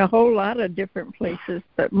in a whole lot of different places,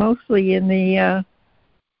 but mostly in the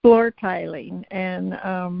floor tiling. And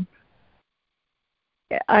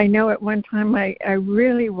I know at one time I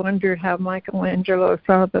really wondered how Michelangelo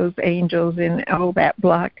saw those angels in all that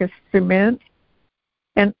block of cement.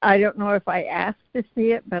 And I don't know if I asked to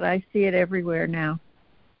see it, but I see it everywhere now.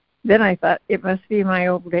 Then I thought it must be my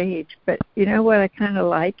old age. But you know what? I kind of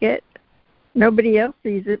like it. Nobody else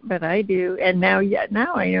sees it, but I do. And now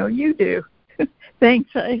I know you do.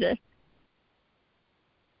 Thanks, Ida.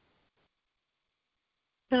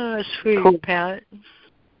 Oh, sweet, Cool. Pat.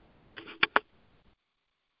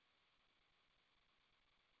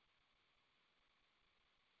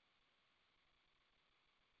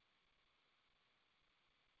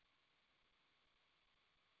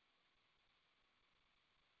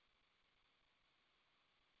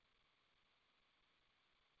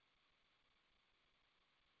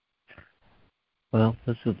 Well,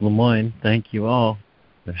 this is Lemoyne. Thank you all.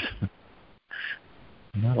 There's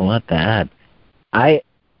not a lot to add. I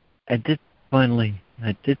did find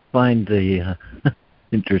the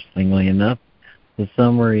interestingly enough,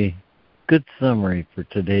 the good summary for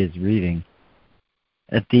today's reading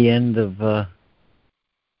at the end of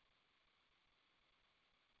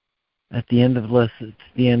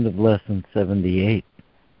lesson 78.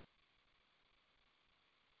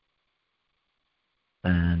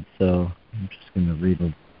 And so I'm just going to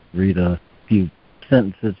read a few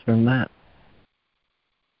sentences from that.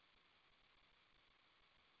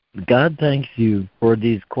 God thanks you for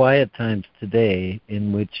these quiet times today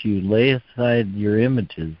in which you lay aside your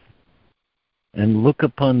images and look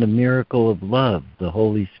upon the miracle of love the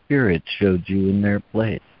Holy Spirit showed you in their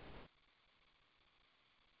place.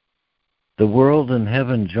 The world and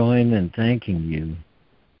heaven join in thanking you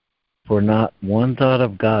for not one thought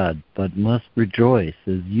of God, but must rejoice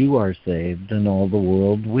as you are saved and all the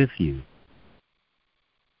world with you.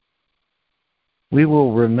 We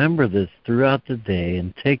will remember this throughout the day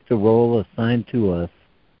and take the role assigned to us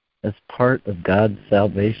as part of God's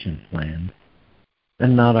salvation plan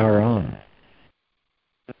and not our own.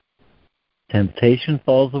 Temptation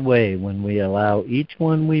falls away when we allow each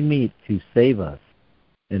one we meet to save us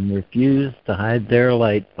and refuse to hide their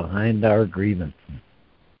light behind our grievances.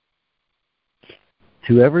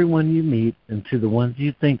 To everyone you meet and to the ones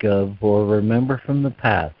you think of or remember from the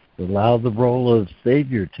past, allow the role of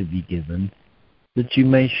Savior to be given that you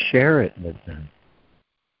may share it with them.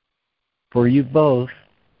 For you both,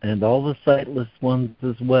 and all the sightless ones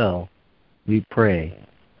as well, we pray,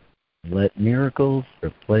 let miracles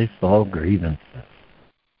replace all grievances.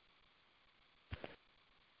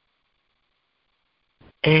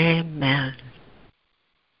 Amen.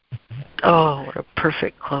 Oh, what a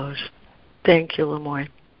perfect close. Thank you, Lemoyne.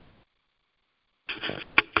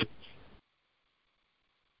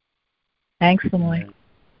 Thanks, Lemoyne.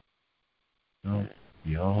 Oh,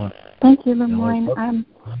 Thank you, Lemoyne.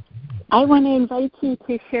 I want to invite you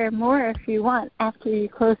to share more if you want after you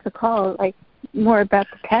close the call, like more about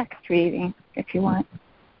the text reading, if you want.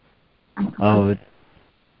 Oh,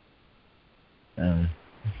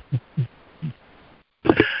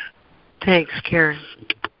 Thanks, Karen.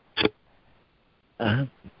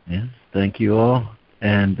 Yes, thank you all.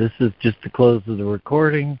 And this is just the close of the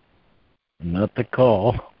recording, not the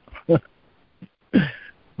call,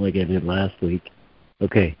 like I did last week.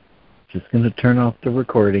 Okay, just going to turn off the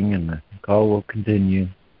recording, and the call will continue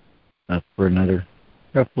for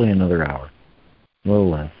roughly another hour, a little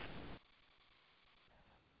less.